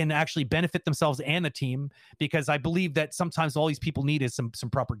 can actually benefit themselves and the team, because I believe that sometimes all these people need is some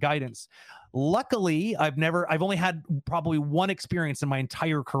proper guidance. Luckily, I've only had probably one experience in my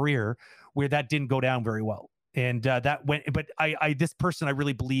entire career where that didn't go down very well. And that went, but this person I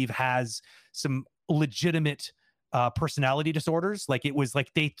really believe has some legitimate personality disorders. Like, it was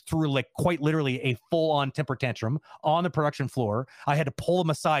like they threw like quite literally a full-on temper tantrum on the production floor. I had to pull them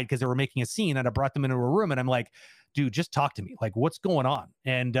aside because they were making a scene, and I brought them into a room, and I'm like, dude, just talk to me. Like, what's going on?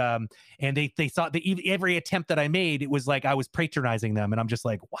 And they thought that every attempt that I made, it was like I was patronizing them. And I'm just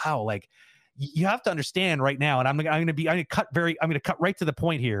like, wow, like, you have to understand right now. And I'm going to cut right to the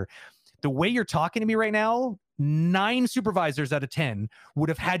point here. The way you're talking to me right now, 9 supervisors out of 10 would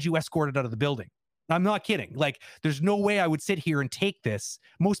have had you escorted out of the building. I'm not kidding. Like, there's no way I would sit here and take this.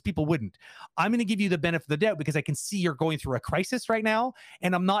 Most people wouldn't. I'm going to give you the benefit of the doubt, because I can see you're going through a crisis right now,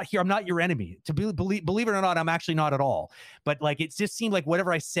 and I'm not here. I'm not your enemy. To believe it or not, I'm actually not at all. But like, it just seemed like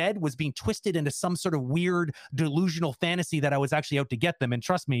whatever I said was being twisted into some sort of weird delusional fantasy that I was actually out to get them. And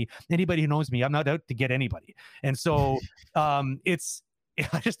trust me, anybody who knows me, I'm not out to get anybody. And so I don't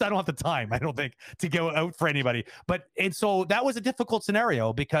have the time, I don't think, to go out for anybody. And so that was a difficult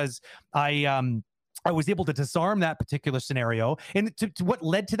scenario, because I was able to disarm that particular scenario. And to what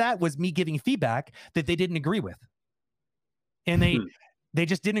led to that was me giving feedback that they didn't agree with. And they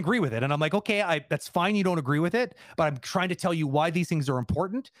just didn't agree with it. And I'm like, okay, that's fine. You don't agree with it, but I'm trying to tell you why these things are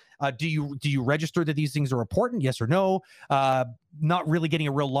important. Do you register that these things are important? Yes or no? Not really getting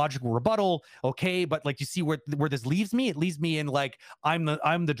a real logical rebuttal. Okay. But like, you see where this leaves me? It leaves me in like, I'm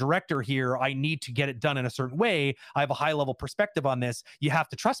the director here. I need to get it done in a certain way. I have a high level perspective on this. You have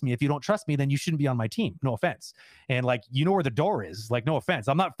to trust me. If you don't trust me, then you shouldn't be on my team. No offense. And like, you know where the door is. Like, no offense.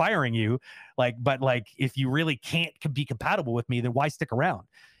 I'm not firing you. Like, but like, if you really can't be compatible with me, then why stick around?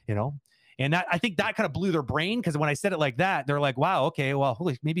 And that, I think that kind of blew their brain, because when I said it like that, they're like, wow, okay, well,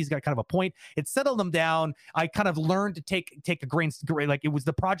 holy, maybe he's got kind of a point. It settled them down. I kind of learned to take a grain, like it was,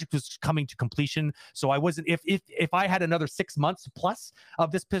 the project was coming to completion. So I wasn't, if I had another 6 months plus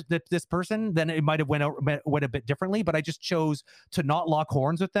of this person, then it might have went a bit differently. But I just chose to not lock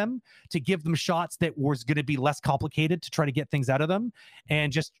horns with them, to give them shots that was going to be less complicated, to try to get things out of them,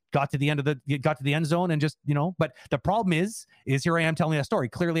 and just got to the end zone, and just, but the problem is here I am telling a story.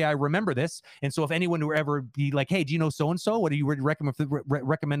 Clearly I remember this. And so if anyone were ever be like, hey, do you know so-and-so? What do you recommend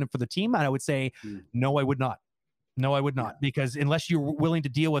for the team? And I would say, no, I would not. No, I would not. Because unless you're willing to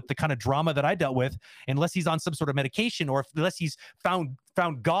deal with the kind of drama that I dealt with, unless he's on some sort of medication, or unless he's found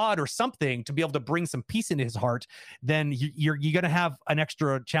God or something to be able to bring some peace into his heart, then you're going to have an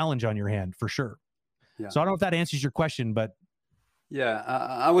extra challenge on your hand for sure. Yeah. So I don't know if that answers your question, but yeah,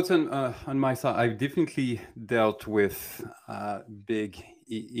 I would say on my side, I've definitely dealt with big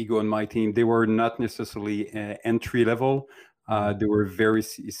ego on my team. They were not necessarily entry level. They were very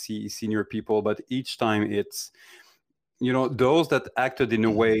senior people, but each time it's, those that acted in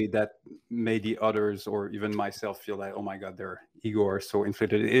a way that made the others, or even myself, feel like, oh my God, their ego are so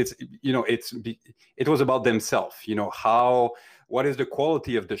inflated. It was about themselves. What is the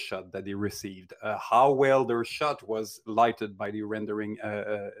quality of the shot that they received? How well their shot was lighted by the rendering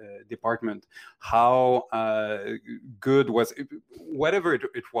department? How good was it? Whatever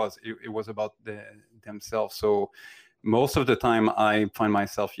it was, it was about themselves. So most of the time I find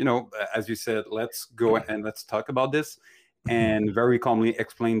myself, as you said, let's go and let's talk about this, and very calmly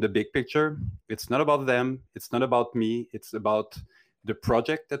explain the big picture. It's not about them. It's not about me. It's about the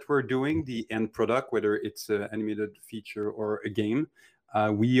project that we're doing, the end product, whether it's an animated feature or a game.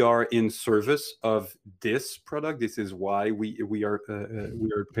 We are in service of this product. This is why we are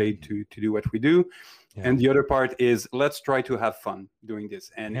paid to do what we do. Yeah. And the other part is, let's try to have fun doing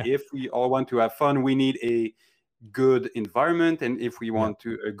this. And if we all want to have fun, we need a good environment. And if we want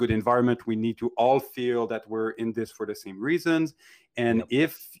a good environment, we need to all feel that we're in this for the same reasons. And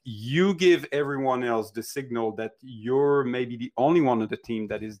if you give everyone else the signal that you're maybe the only one on the team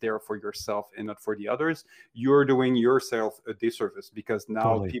that is there for yourself and not for the others, you're doing yourself a disservice, because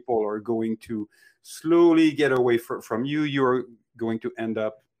now people are going to slowly get away from you. You're going to end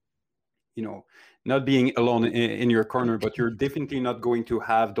up, not being alone in your corner, but you're definitely not going to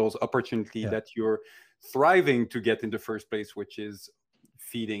have those opportunities that you're thriving to get in the first place, which is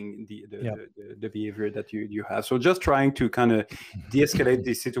feeding the behavior that you have. So just trying to kind of de-escalate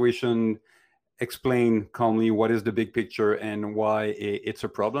the situation, explain calmly what is the big picture and why it's a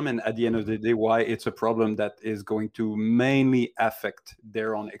problem, and at the end of the day, why it's a problem that is going to mainly affect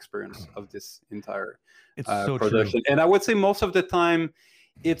their own experience of this entire production. And I would say most of the time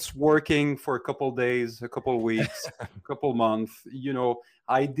it's working for a couple of days, a couple of weeks, a couple of months,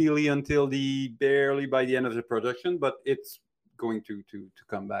 ideally until barely by the end of the production, but it's going to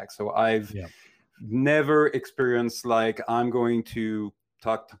come back. So I've never experienced like I'm going to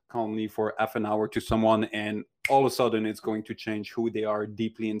talk calmly for half an hour to someone and all of a sudden it's going to change who they are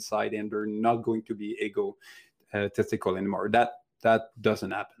deeply inside, and they're not going to be egotistical anymore. That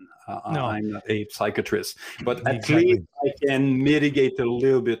doesn't happen. No. I'm not a psychiatrist, but at least I can mitigate a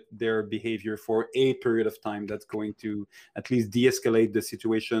little bit their behavior for a period of time. That's going to at least de-escalate the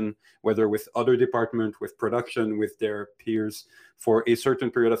situation, whether with other department, with production, with their peers, for a certain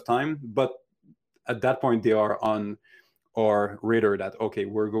period of time. But at that point, they are on our radar that, okay,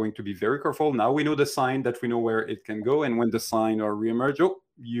 we're going to be very careful. Now we know the sign, that we know where it can go. And when the sign or reemerge,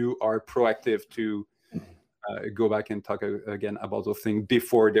 you are proactive to go back and talk again about those things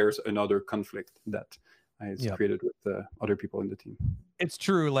before there's another conflict that is created with other people in the team. It's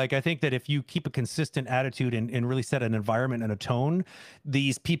true. Like, I think that if you keep a consistent attitude and really set an environment and a tone,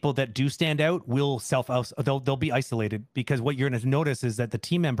 these people that do stand out will they'll be isolated, because what you're going to notice is that the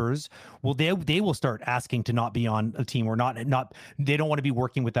team members they will start asking to not be on a team, or not they don't want to be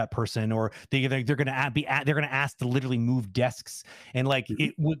working with that person, or they're going to ask to literally move desks, and like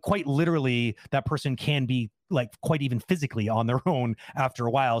it would quite literally, that person can be like quite even physically on their own after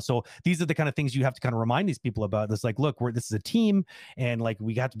a while. So these are the kind of things you have to kind of remind these people about. It's like, look, this is a team, and like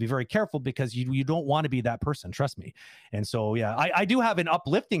we have to be very careful, because you don't want to be that person. Trust me. And so, yeah, I do have an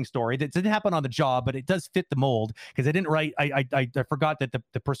uplifting story that didn't happen on the job, but it does fit the mold, because I didn't write. I forgot that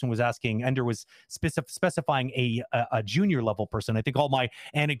the person was asking, Ender was specifying a junior level person. I think all my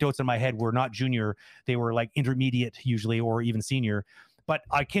anecdotes in my head were not junior; they were like intermediate usually, or even senior. But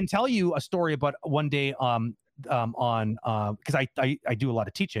I can tell you a story about one day because I do a lot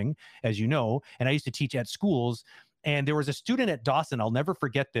of teaching, as you know, and I used to teach at schools. And there was a student at Dawson, I'll never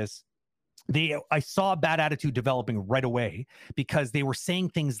forget this. I saw a bad attitude developing right away because they were saying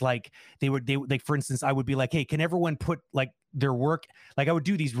things like like, for instance, I would be like, hey, can everyone put like their work, like I would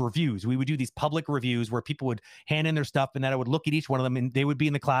do these reviews. We would do these public reviews where people would hand in their stuff, and then I would look at each one of them, and they would be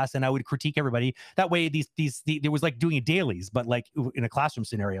in the class, and I would critique everybody. That way, there was like doing a dailies, but like in a classroom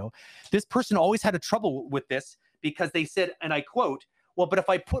scenario. This person always had a trouble with this because they said, and I quote, well, but if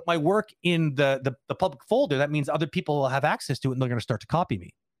I put my work in the public folder, that means other people will have access to it, and they're going to start to copy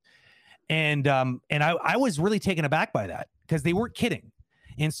me. And I was really taken aback by that because they weren't kidding.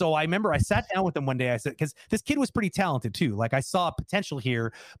 And so I remember I sat down with them one day. I said, because this kid was pretty talented too. Like I saw potential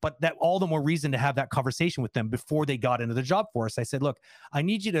here, but that all the more reason to have that conversation with them before they got into the job force. I said, look, I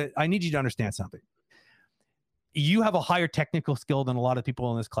need you to understand something. You have a higher technical skill than a lot of people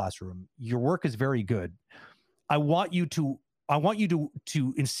in this classroom. Your work is very good. I want you to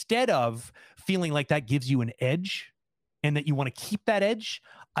instead of feeling like that gives you an edge and that you want to keep that edge,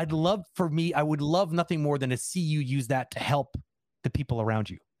 I would love nothing more than to see you use that to help the people around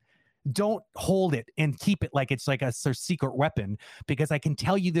you. Don't hold it and keep it like it's like a secret weapon, because I can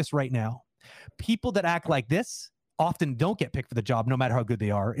tell you this right now. People that act like this often don't get picked for the job, no matter how good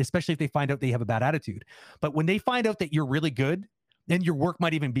they are, especially if they find out they have a bad attitude. But when they find out that you're really good, and your work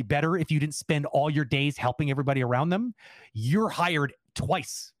might even be better if you didn't spend all your days helping everybody around them, you're hired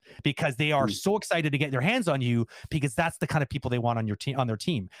twice, because they are so excited to get their hands on you, because that's the kind of people they want on their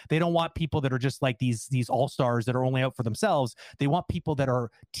team. They don't want people that are just like these all-stars that are only out for themselves. They want people that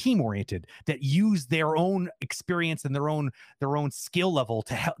are team oriented, that use their own experience and their own skill level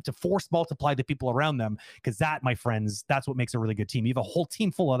to help to force multiply the people around them. Because that, my friends, that's what makes a really good team. You have a whole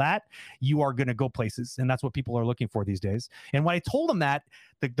team full of that, you are going to go places, and that's what people are looking for these days. And when I told them that,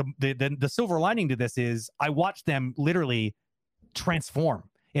 the silver lining to this is I watched them literally transform.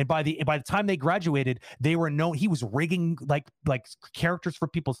 And by the time they graduated, they were known. He was rigging like characters for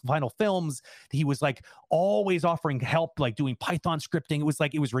people's final films. He was like always offering help, like doing Python scripting.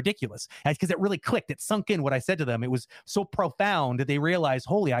 It was ridiculous, because it really clicked. It sunk in what I said to them. It was so profound that they realized,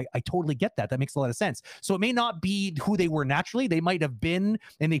 holy, I totally get that. That makes a lot of sense. So it may not be who they were naturally. They might have been,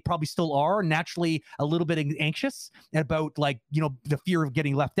 and they probably still are naturally, a little bit anxious about, like, the fear of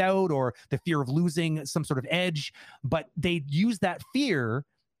getting left out or the fear of losing some sort of edge. But they use that fear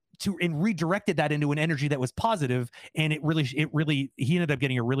and redirected that into an energy that was positive, and he ended up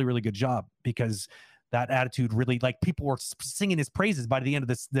getting a really, really good job, because that attitude really, like, people were singing his praises by the end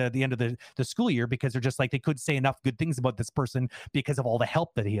of the school year, because they're just like, they couldn't say enough good things about this person because of all the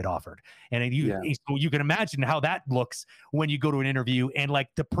help that he had offered. And so you can imagine how that looks when you go to an interview, and like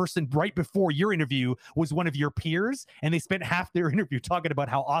the person right before your interview was one of your peers, and they spent half their interview talking about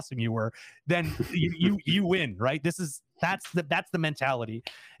how awesome you were. Then you win, right? That's the mentality.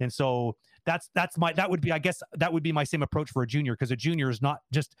 And so that would be my same approach for a junior, because a junior is not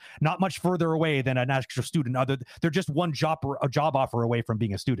much further away than an actual student. They're just one job offer away from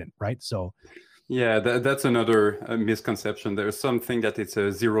being a student, right? So yeah, that's another misconception. There's something that it's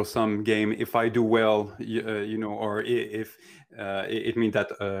a zero-sum game. If I do well, or if it means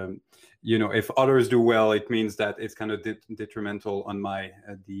that if others do well, it means that it's kind of detrimental on my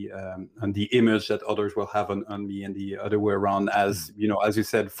on the image that others will have on me, and the other way around. As as you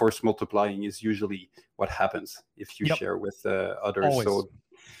said, force multiplying is usually what happens if you share with others. Always. So,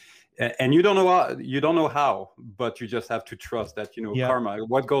 and you don't know how, but you just have to trust that karma.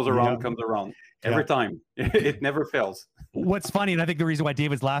 What goes around comes around every time. It never fails. What's funny, and I think the reason why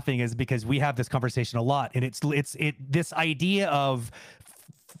David's laughing is because we have this conversation a lot, and it's this idea of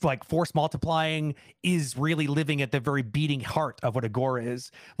like force multiplying is really living at the very beating heart of what Agora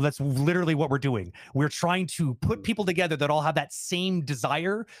is. Well, that's literally what we're doing. We're trying to put people together that all have that same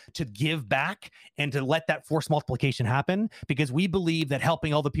desire to give back and to let that force multiplication happen, because we believe that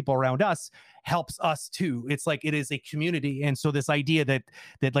helping all the people around us helps us too. It's like, it is a community. And so this idea that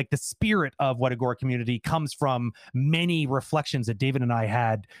like the spirit of what Agora community comes from many reflections that David and I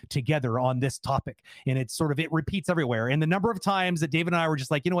had together on this topic. And it's sort of, it repeats everywhere. And the number of times that David and I were just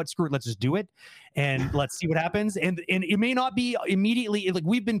like, you know what, screw it, let's just do it. And let's see what happens. And it may not be immediately, like,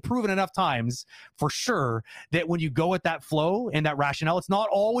 we've been proven enough times for sure that when you go with that flow and that rationale, it's not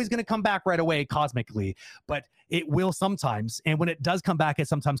always going to come back right away cosmically, but it will sometimes. And when it does come back, it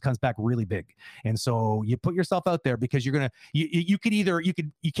sometimes comes back really big. And so you put yourself out there, because you're going to,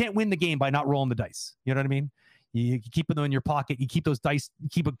 you can't win the game by not rolling the dice. You know what I mean? You keep them in your pocket. You keep those dice,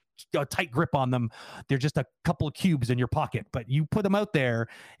 keep a tight grip on them. They're just a couple of cubes in your pocket, but you put them out there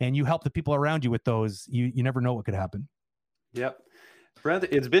and you help the people around you with those. You never know what could happen. Yep. Brent,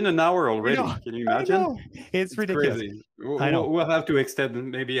 it's been an hour already. Can you imagine? I know. It's ridiculous. Crazy. I know. We'll have to extend and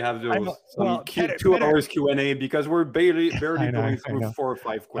maybe have those Well, 2 hours Q&A because we're barely going through 4 or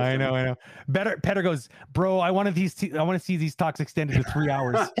 5 questions. I know. Petter goes, bro. I want to see these talks extended to 3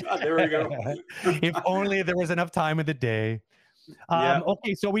 hours. There we go. If only there was enough time in the day.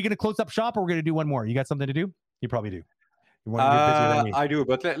 Okay, so are we going to close up shop or we're going to do one more? You got something to do? You probably do. You're busier than me. I do,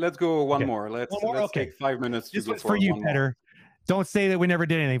 but let's go one more. Let's take 5 minutes. This was for you, Petter. Don't say that we never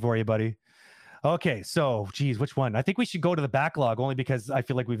did anything for you, buddy. Okay, so, geez, which one? I think we should go to the backlog only because I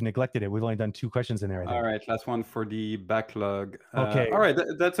feel like we've neglected it. We've only done 2 questions in there. All right, last one for the backlog. Okay. All right,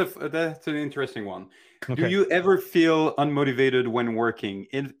 that's an interesting one. Okay. Do you ever feel unmotivated when working?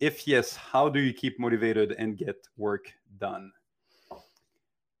 If yes, how do you keep motivated and get work done?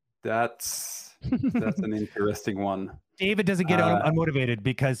 That's an interesting one. David doesn't get unmotivated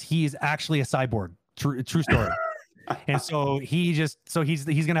because he's actually a cyborg. True story. And so he's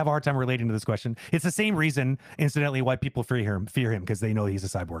gonna have a hard time relating to this question. It's the same reason, incidentally, why people fear him because they know he's a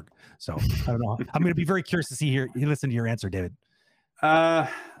cyborg. So I don't know. I'm gonna be very curious to listen to your answer, David. I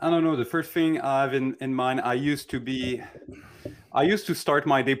don't know. The first thing I have in mind, I used to start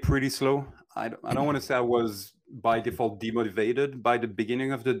my day pretty slow. I don't want to say I was by default demotivated by the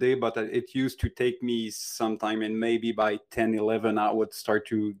beginning of the day, but it used to take me some time, and maybe by 10, 11, I would start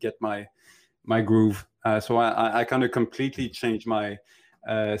to get my groove. So I kind of completely changed my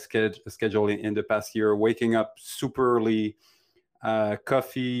schedule in the past year, waking up super early,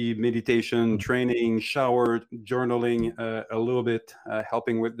 coffee, meditation, training, shower, journaling a little bit,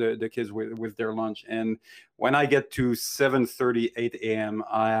 helping with the kids with their lunch. And when I get to 7:30, 8 a.m.,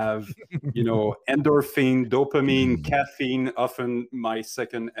 I have, endorphin, dopamine, caffeine, often my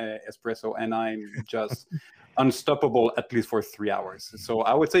second espresso, and I'm just unstoppable at least for 3 hours. So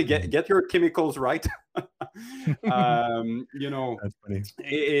I would say get your chemicals right. That's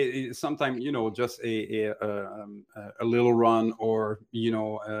funny. Sometimes just a little run or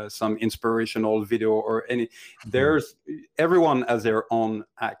some inspirational video or any. There's everyone has their own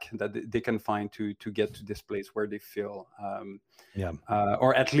hack that they can find to get to this place where they feel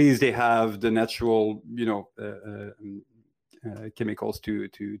or at least they have the natural chemicals to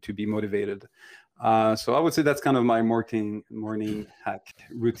be motivated. So I would say that's kind of my morning hack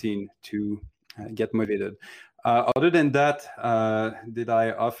routine to get motivated. Other than that, did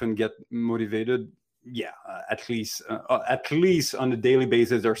I often get motivated? Yeah, at least on a daily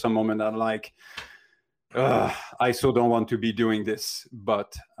basis. There's some moment I'm like, I so don't want to be doing this,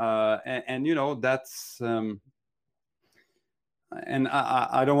 but that's. And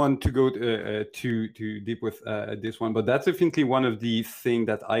I don't want to go too deep with this one, but that's definitely one of the things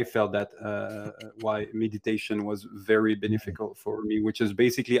that I felt that why meditation was very beneficial for me, which is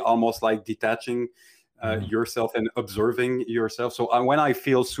basically almost like detaching yourself and observing yourself. So when I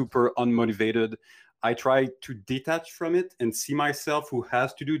feel super unmotivated, I try to detach from it and see myself who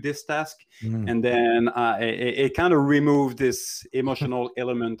has to do this task. And then it kind of removed this emotional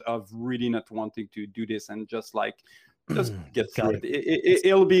element of really not wanting to do this and just get through it.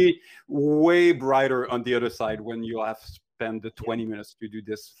 It'll be way brighter on the other side when you have spent the 20 minutes to do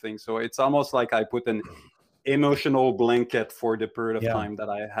this thing. So it's almost like I put an emotional blanket for the period of time that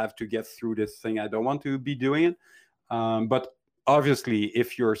I have to get through this thing. I don't want to be doing it. But obviously,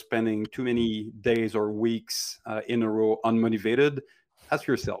 if you're spending too many days or weeks in a row unmotivated, ask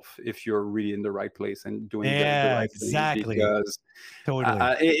yourself if you're really in the right place and doing the right thing. Because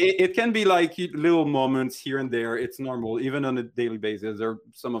it can be like little moments here and there. It's normal, even on a daily basis. There are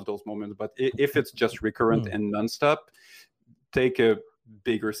some of those moments, but if it's just recurrent and nonstop, take a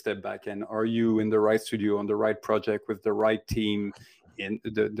bigger step back. And are you in the right studio, on the right project, with the right team, in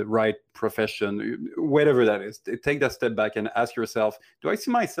the right profession, whatever that is? Take that step back and ask yourself, do I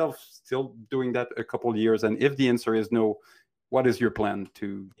see myself still doing that a couple of years? And if the answer is no, what is your plan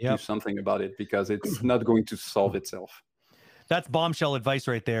to do something about it? Because it's not going to solve itself. That's bombshell advice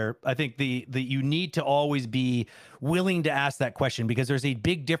right there. I think the you need to always be willing to ask that question, because there's a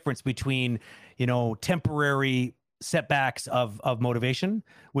big difference between, temporary setbacks of motivation,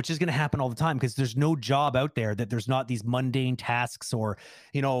 which is going to happen all the time, because there's no job out there that there's not these mundane tasks or,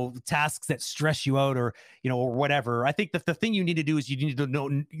 tasks that stress you out or whatever. I think that the thing you need to do is you need to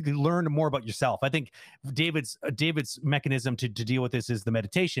learn more about yourself. I think David's mechanism to deal with this is the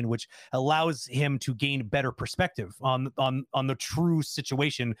meditation, which allows him to gain better perspective on the true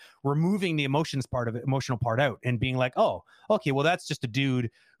situation, removing the emotional part out and being like, oh, okay, well, that's just a dude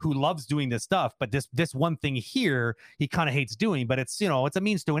who loves doing this stuff, but this one thing here he kind of hates doing, but it's, it's a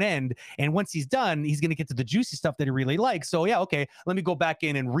means to an end. And once he's done, he's going to get to the juicy stuff that he really likes. So yeah, okay, let me go back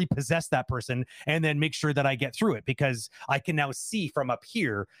in and repossess that person and then make sure that I get through it because I can now see from up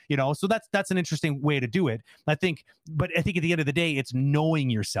here, so that's an interesting way to do it, I think. But I think at the end of the day, it's knowing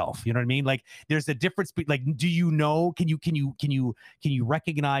yourself. You know what I mean? Like there's a difference. Like, do you know, can you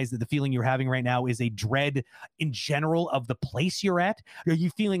recognize that the feeling you're having right now is a dread in general of the place you're at? Are you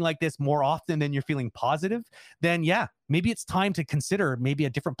feeling like this more often than you're feeling positive? Then yeah, maybe it's time to consider maybe a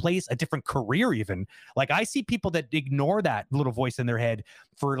different place, a different career even. Like I see people that ignore that little voice in their head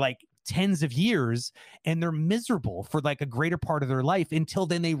for like tens of years and they're miserable for like a greater part of their life until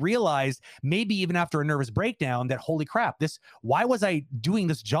then they realize, maybe even after a nervous breakdown, that holy crap, why was I doing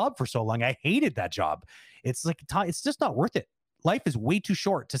this job for so long? I hated that job. It's like, it's just not worth it. Life is way too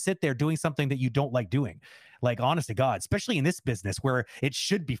short to sit there doing something that you don't like doing. Like, honest to God, especially in this business where it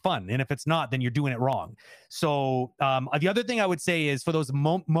should be fun. And if it's not, then you're doing it wrong. So the other thing I would say is for those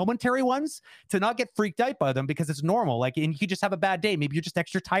momentary ones, to not get freaked out by them because it's normal. Like, and you just have a bad day. Maybe you're just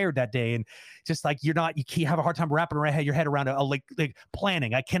extra tired that day. And just like, you have a hard time wrapping your head around like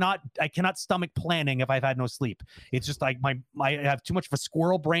planning. I cannot stomach planning if I've had no sleep. It's just like I have too much of a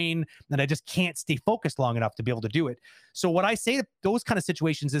squirrel brain and I just can't stay focused long enough to be able to do it. So what I say to those kind of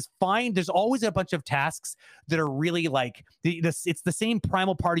situations is there's always a bunch of tasks that are really like it's the same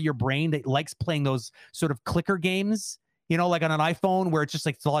primal part of your brain that likes playing those sort of clicker games, like on an iPhone where it's just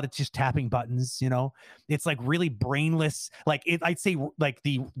like it's a lot of just tapping buttons, it's like really brainless. Like I'd say like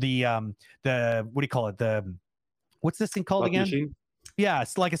the what do you call it? What's this thing called again? Machine? Yeah,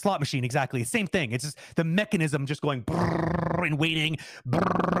 it's like a slot machine. Exactly. Same thing. It's just the mechanism just going brrr and waiting,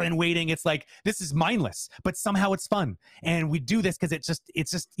 brrr and waiting. It's like, this is mindless, but somehow it's fun. And we do this because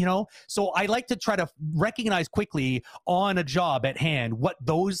it's just, so I like to try to recognize quickly on a job at hand what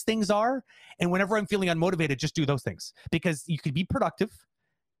those things are. And whenever I'm feeling unmotivated, just do those things because you could be productive.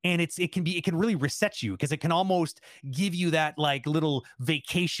 And it can really reset you because it can almost give you that like little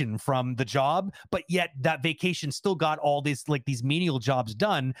vacation from the job, but yet that vacation still got all this like these menial jobs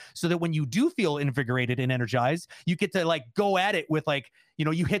done, so that when you do feel invigorated and energized, you get to like go at it with like,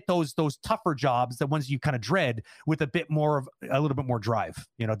 you hit those tougher jobs, the ones you kind of dread, with a little bit more drive,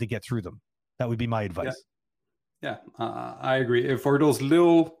 to get through them. That would be my advice. Yeah, I agree. For those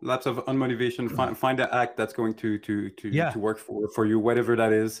little lapses of unmotivation, find an act that's going to work for you, whatever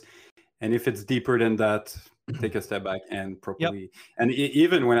that is. And if it's deeper than that, take a step back and properly. Yep. And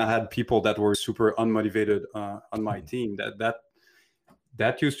even when I had people that were super unmotivated on my team,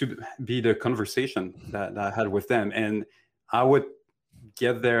 that used to be the conversation that I had with them. And I would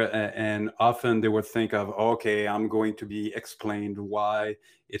get there and often they would think of, okay, I'm going to be explained why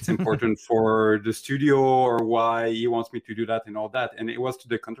it's important for the studio or why he wants me to do that and all that. And it was to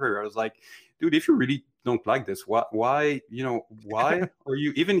the contrary. I was like, dude, if you really don't like this, why are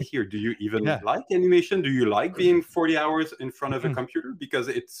you even here? Do you even like animation? Do you like being 40 hours in front of a computer? Because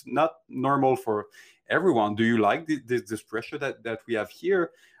it's not normal for everyone. Do you like this pressure that we have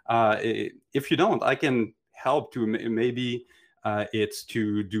here? If you don't, I can help to maybe it's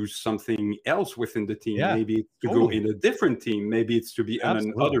to do something else within the team. Yeah, maybe it's to go in a different team. Maybe it's to be on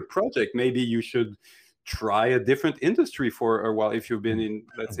another project. Maybe you should try a different industry for a while if you've been in,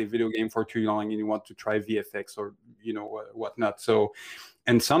 let's say, video game for too long and you want to try VFX or whatnot. So,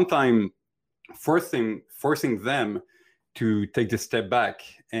 and sometimes forcing them to take the step back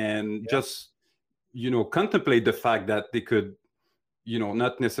and just contemplate the fact that they could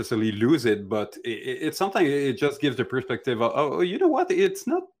not necessarily lose it, but it's something. It just gives the perspective of, oh, you know what? It's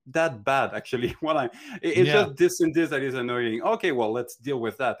not that bad actually. It's just this and this that is annoying. Okay, well, let's deal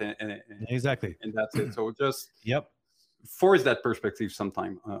with that. And exactly. And that's it. So just force that perspective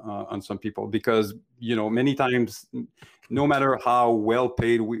sometime on some people, because many times, no matter how well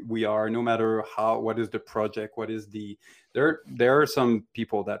paid we are, no matter what is the project, what is there are some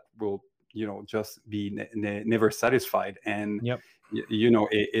people that will just be never satisfied, and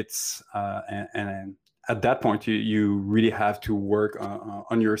it's and at that point you really have to work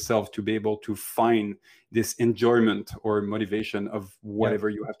on yourself to be able to find this enjoyment or motivation of whatever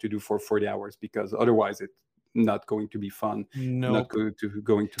you have to do for 40 hours, because otherwise it's not going to be fun. Not going to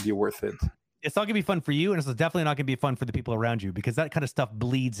be worth it. It's not gonna be fun for you, and it's definitely not gonna be fun for the people around you, because that kind of stuff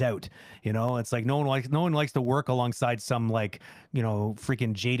bleeds out. It's like no one likes to work alongside some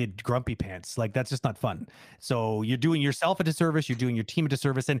freaking jaded grumpy pants. Like, that's just not fun. So you're doing yourself a disservice, you're doing your team a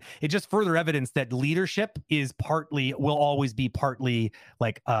disservice, and it just further evidence that leadership will always be partly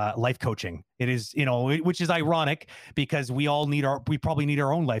like life coaching. It is, you know, which is ironic because we probably need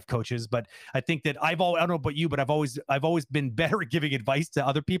our own life coaches. But I think that I don't know about you, but I've always been better at giving advice to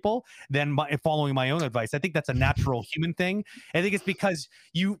other people than following my own advice. I think that's a natural human thing. I think it's because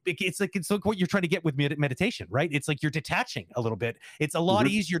it's like what you're trying to get with meditation, right? It's like you're detaching a little bit. It's a lot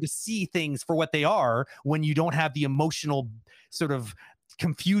easier to see things for what they are when you don't have the emotional sort of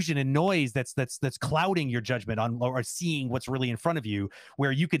confusion and noise that's clouding your judgment on or seeing what's really in front of you,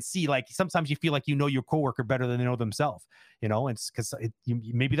 where you could see, like, sometimes you feel like you know your coworker better than they know themselves, you know. It's because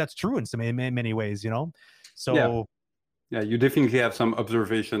maybe that's true in many ways, you know. So yeah, you definitely have some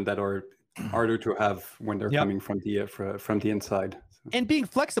observation that are harder to have when they're coming from the inside. So. And being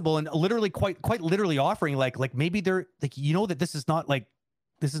flexible and literally quite literally offering like maybe they're like, you know, that this is not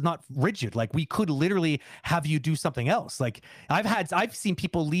rigid. Like, we could literally have you do something else. Like, I've seen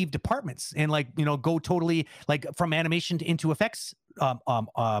people leave departments and, like, you know, go totally like from animation into effects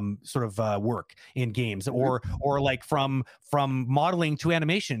sort of work in games, or like from modeling to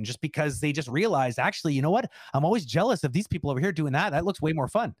animation, just because they just realized, actually, you know what, I'm always jealous of these people over here doing that looks way more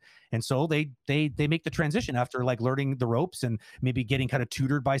fun. And so they make the transition after like learning the ropes and maybe getting kind of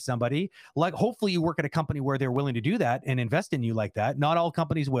tutored by somebody. Like, hopefully you work at a company where they're willing to do that and invest in you like that. Not all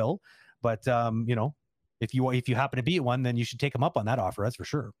companies will, but you know, if you happen to be at one, then you should take them up on that offer. That's for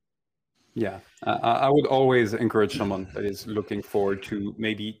sure. Yeah, I would always encourage someone that is looking forward to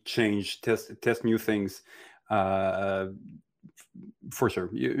maybe test new things. For sure,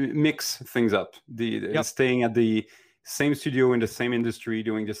 you mix things up. Staying at the same studio in the same industry,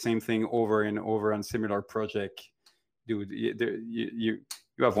 doing the same thing over and over on similar project, dude. You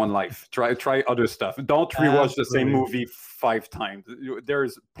have one life. Try other stuff. Don't rewatch the same movie 5 times.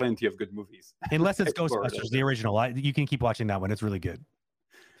 There's plenty of good movies. Unless it's Ghostbusters, the original. You can keep watching that one. It's really good.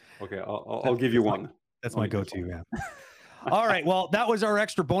 Okay, I'll give you one. That's my go-to, yeah. All right, well, that was our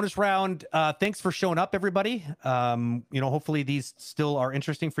extra bonus round. Thanks for showing up, everybody. You know, hopefully these still are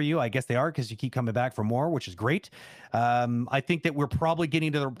interesting for you. I guess they are, because you keep coming back for more, which is great. I think that we're probably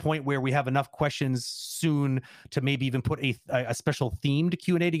getting to the point where we have enough questions soon to maybe even put a special themed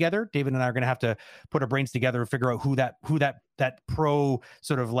Q&A together. David and I are going to have to put our brains together and figure out who that pro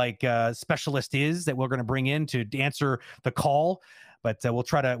sort of like specialist is that we're going to bring in to answer the call. But we'll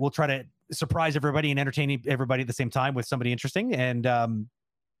try to surprise everybody and entertain everybody at the same time with somebody interesting, and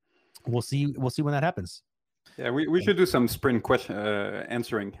we'll see when that happens. Yeah, we should do some sprint question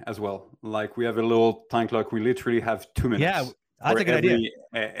answering as well. Like, we have a little time clock. We literally have 2 minutes. Yeah, that's a good idea.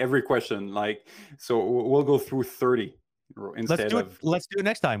 Every question, like, so we'll go through 30 instead of. Let's do it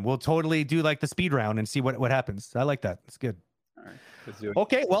next time. We'll totally do like the speed round and see what happens. I like that. It's good. All right. Let's do it.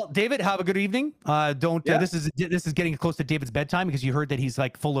 Okay, well, David, have a good evening. This is getting close to David's bedtime, because you heard that he's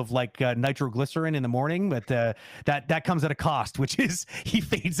like full of like nitroglycerin in the morning, but that comes at a cost, which is he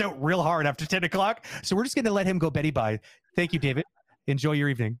fades out real hard after 10 o'clock. So we're just going to let him go Betty bye. Thank you, David. Enjoy your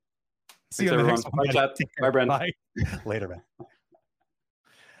evening. See you on the next one. Bye, chat. Bye, Brent. Bye. Later, man.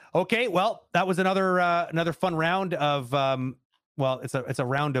 Okay, well, that was another fun round of well, it's a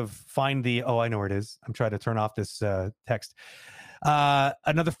round of find the. Oh, I know where it is. I'm trying to turn off this text.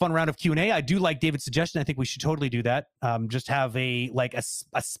 Another fun round of Q&A. I do like David's suggestion. I think we should totally do that. Just have a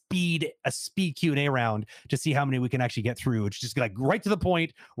speed Q&A round to see how many we can actually get through. It's just like right to the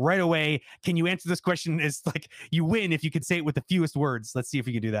point, right away. Can you answer this question? It's like you win if you could say it with the fewest words. Let's see if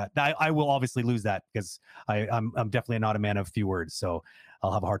we can do that. I will obviously lose that, because I'm definitely not a man of few words, so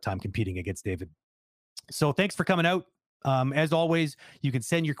I'll have a hard time competing against David. So thanks for coming out. As always, you can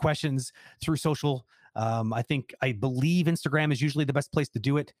send your questions through social. I believe Instagram is usually the best place to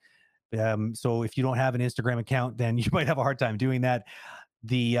do it. So if you don't have an Instagram account, then you might have a hard time doing that.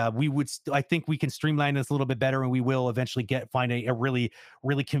 I think we can streamline this a little bit better, and we will eventually find a really,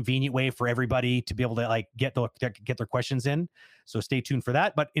 really convenient way for everybody to be able to like get their questions in. So stay tuned for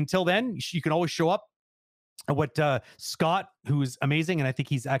that. But until then, you can always show up. What Scott, who's amazing, and I think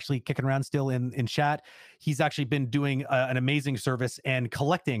he's actually kicking around still in chat, he's actually been doing an amazing service and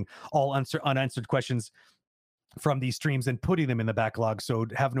collecting all unanswered questions from these streams and putting them in the backlog. So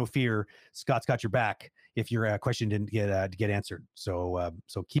have no fear, Scott's got your back if your question didn't get answered. So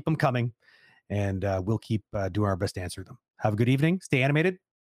keep them coming, and we'll keep doing our best to answer them. Have a good evening. Stay animated.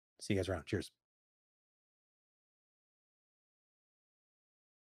 See you guys around. Cheers.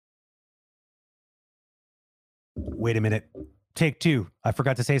 Wait a minute. Take 2. I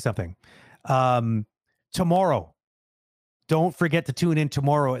forgot to say something. Tomorrow, don't forget to tune in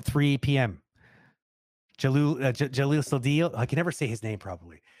tomorrow at 3 p.m. Jalil Sadil. I can never say his name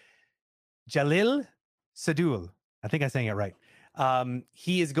properly. Jalil Sadul. I think I'm saying it right.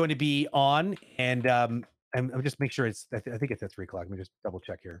 He is going to be on, and I'm just make sure I think it's at 3 o'clock. Let me just double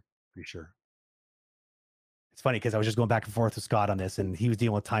check here. Pretty sure. It's funny because I was just going back and forth with Scott on this, and he was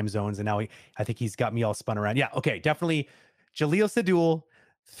dealing with time zones, and now I think he's got me all spun around. Yeah, okay, definitely Jaleel Sadul,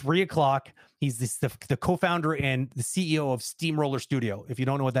 3:00. He's the co-founder and the CEO of Steamroller Studio. If you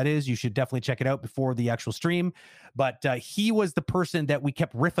don't know what that is, you should definitely check it out before the actual stream. But he was the person that we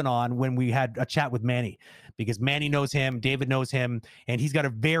kept riffing on when we had a chat with Manny, because Manny knows him, David knows him, and he's got a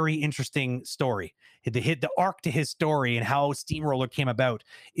very interesting story. The arc to his story and how Steamroller came about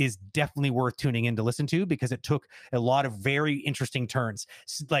is definitely worth tuning in to listen to, because it took a lot of very interesting turns.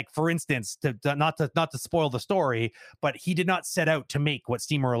 Like, for instance, not to spoil the story, but he did not set out to make what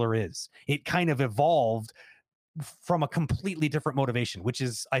Steamroller is. It kind of evolved from a completely different motivation, which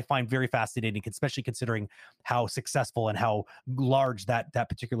is, I find, very fascinating, especially considering how successful and how large that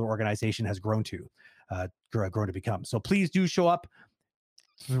particular organization has grown to become. So please do show up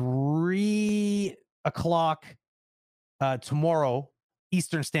 3:00 tomorrow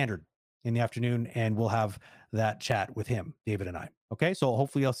Eastern Standard in the afternoon, and we'll have that chat with him, David and I. Okay, so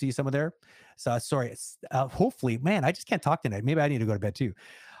hopefully I'll see you some of there. So sorry, hopefully, man, I just can't talk tonight. Maybe I need to go to bed too.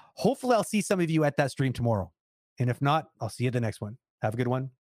 Hopefully I'll see some of you at that stream tomorrow. And if not, I'll see you at the next one. Have a good one.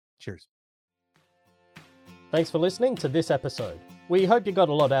 Cheers. Thanks for listening to this episode. We hope you got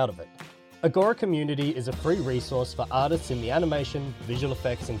a lot out of it. Agora Community is a free resource for artists in the animation, visual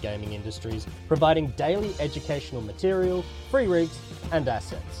effects and gaming industries, providing daily educational material, free rigs and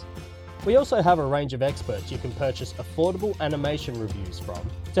assets. We also have a range of experts you can purchase affordable animation reviews from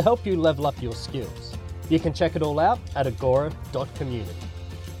to help you level up your skills. You can check it all out at agora.community.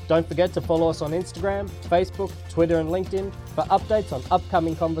 Don't forget to follow us on Instagram, Facebook, Twitter and LinkedIn for updates on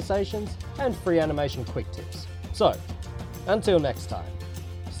upcoming conversations and free animation quick tips. So, until next time,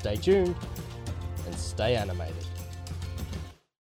 stay tuned and stay animated.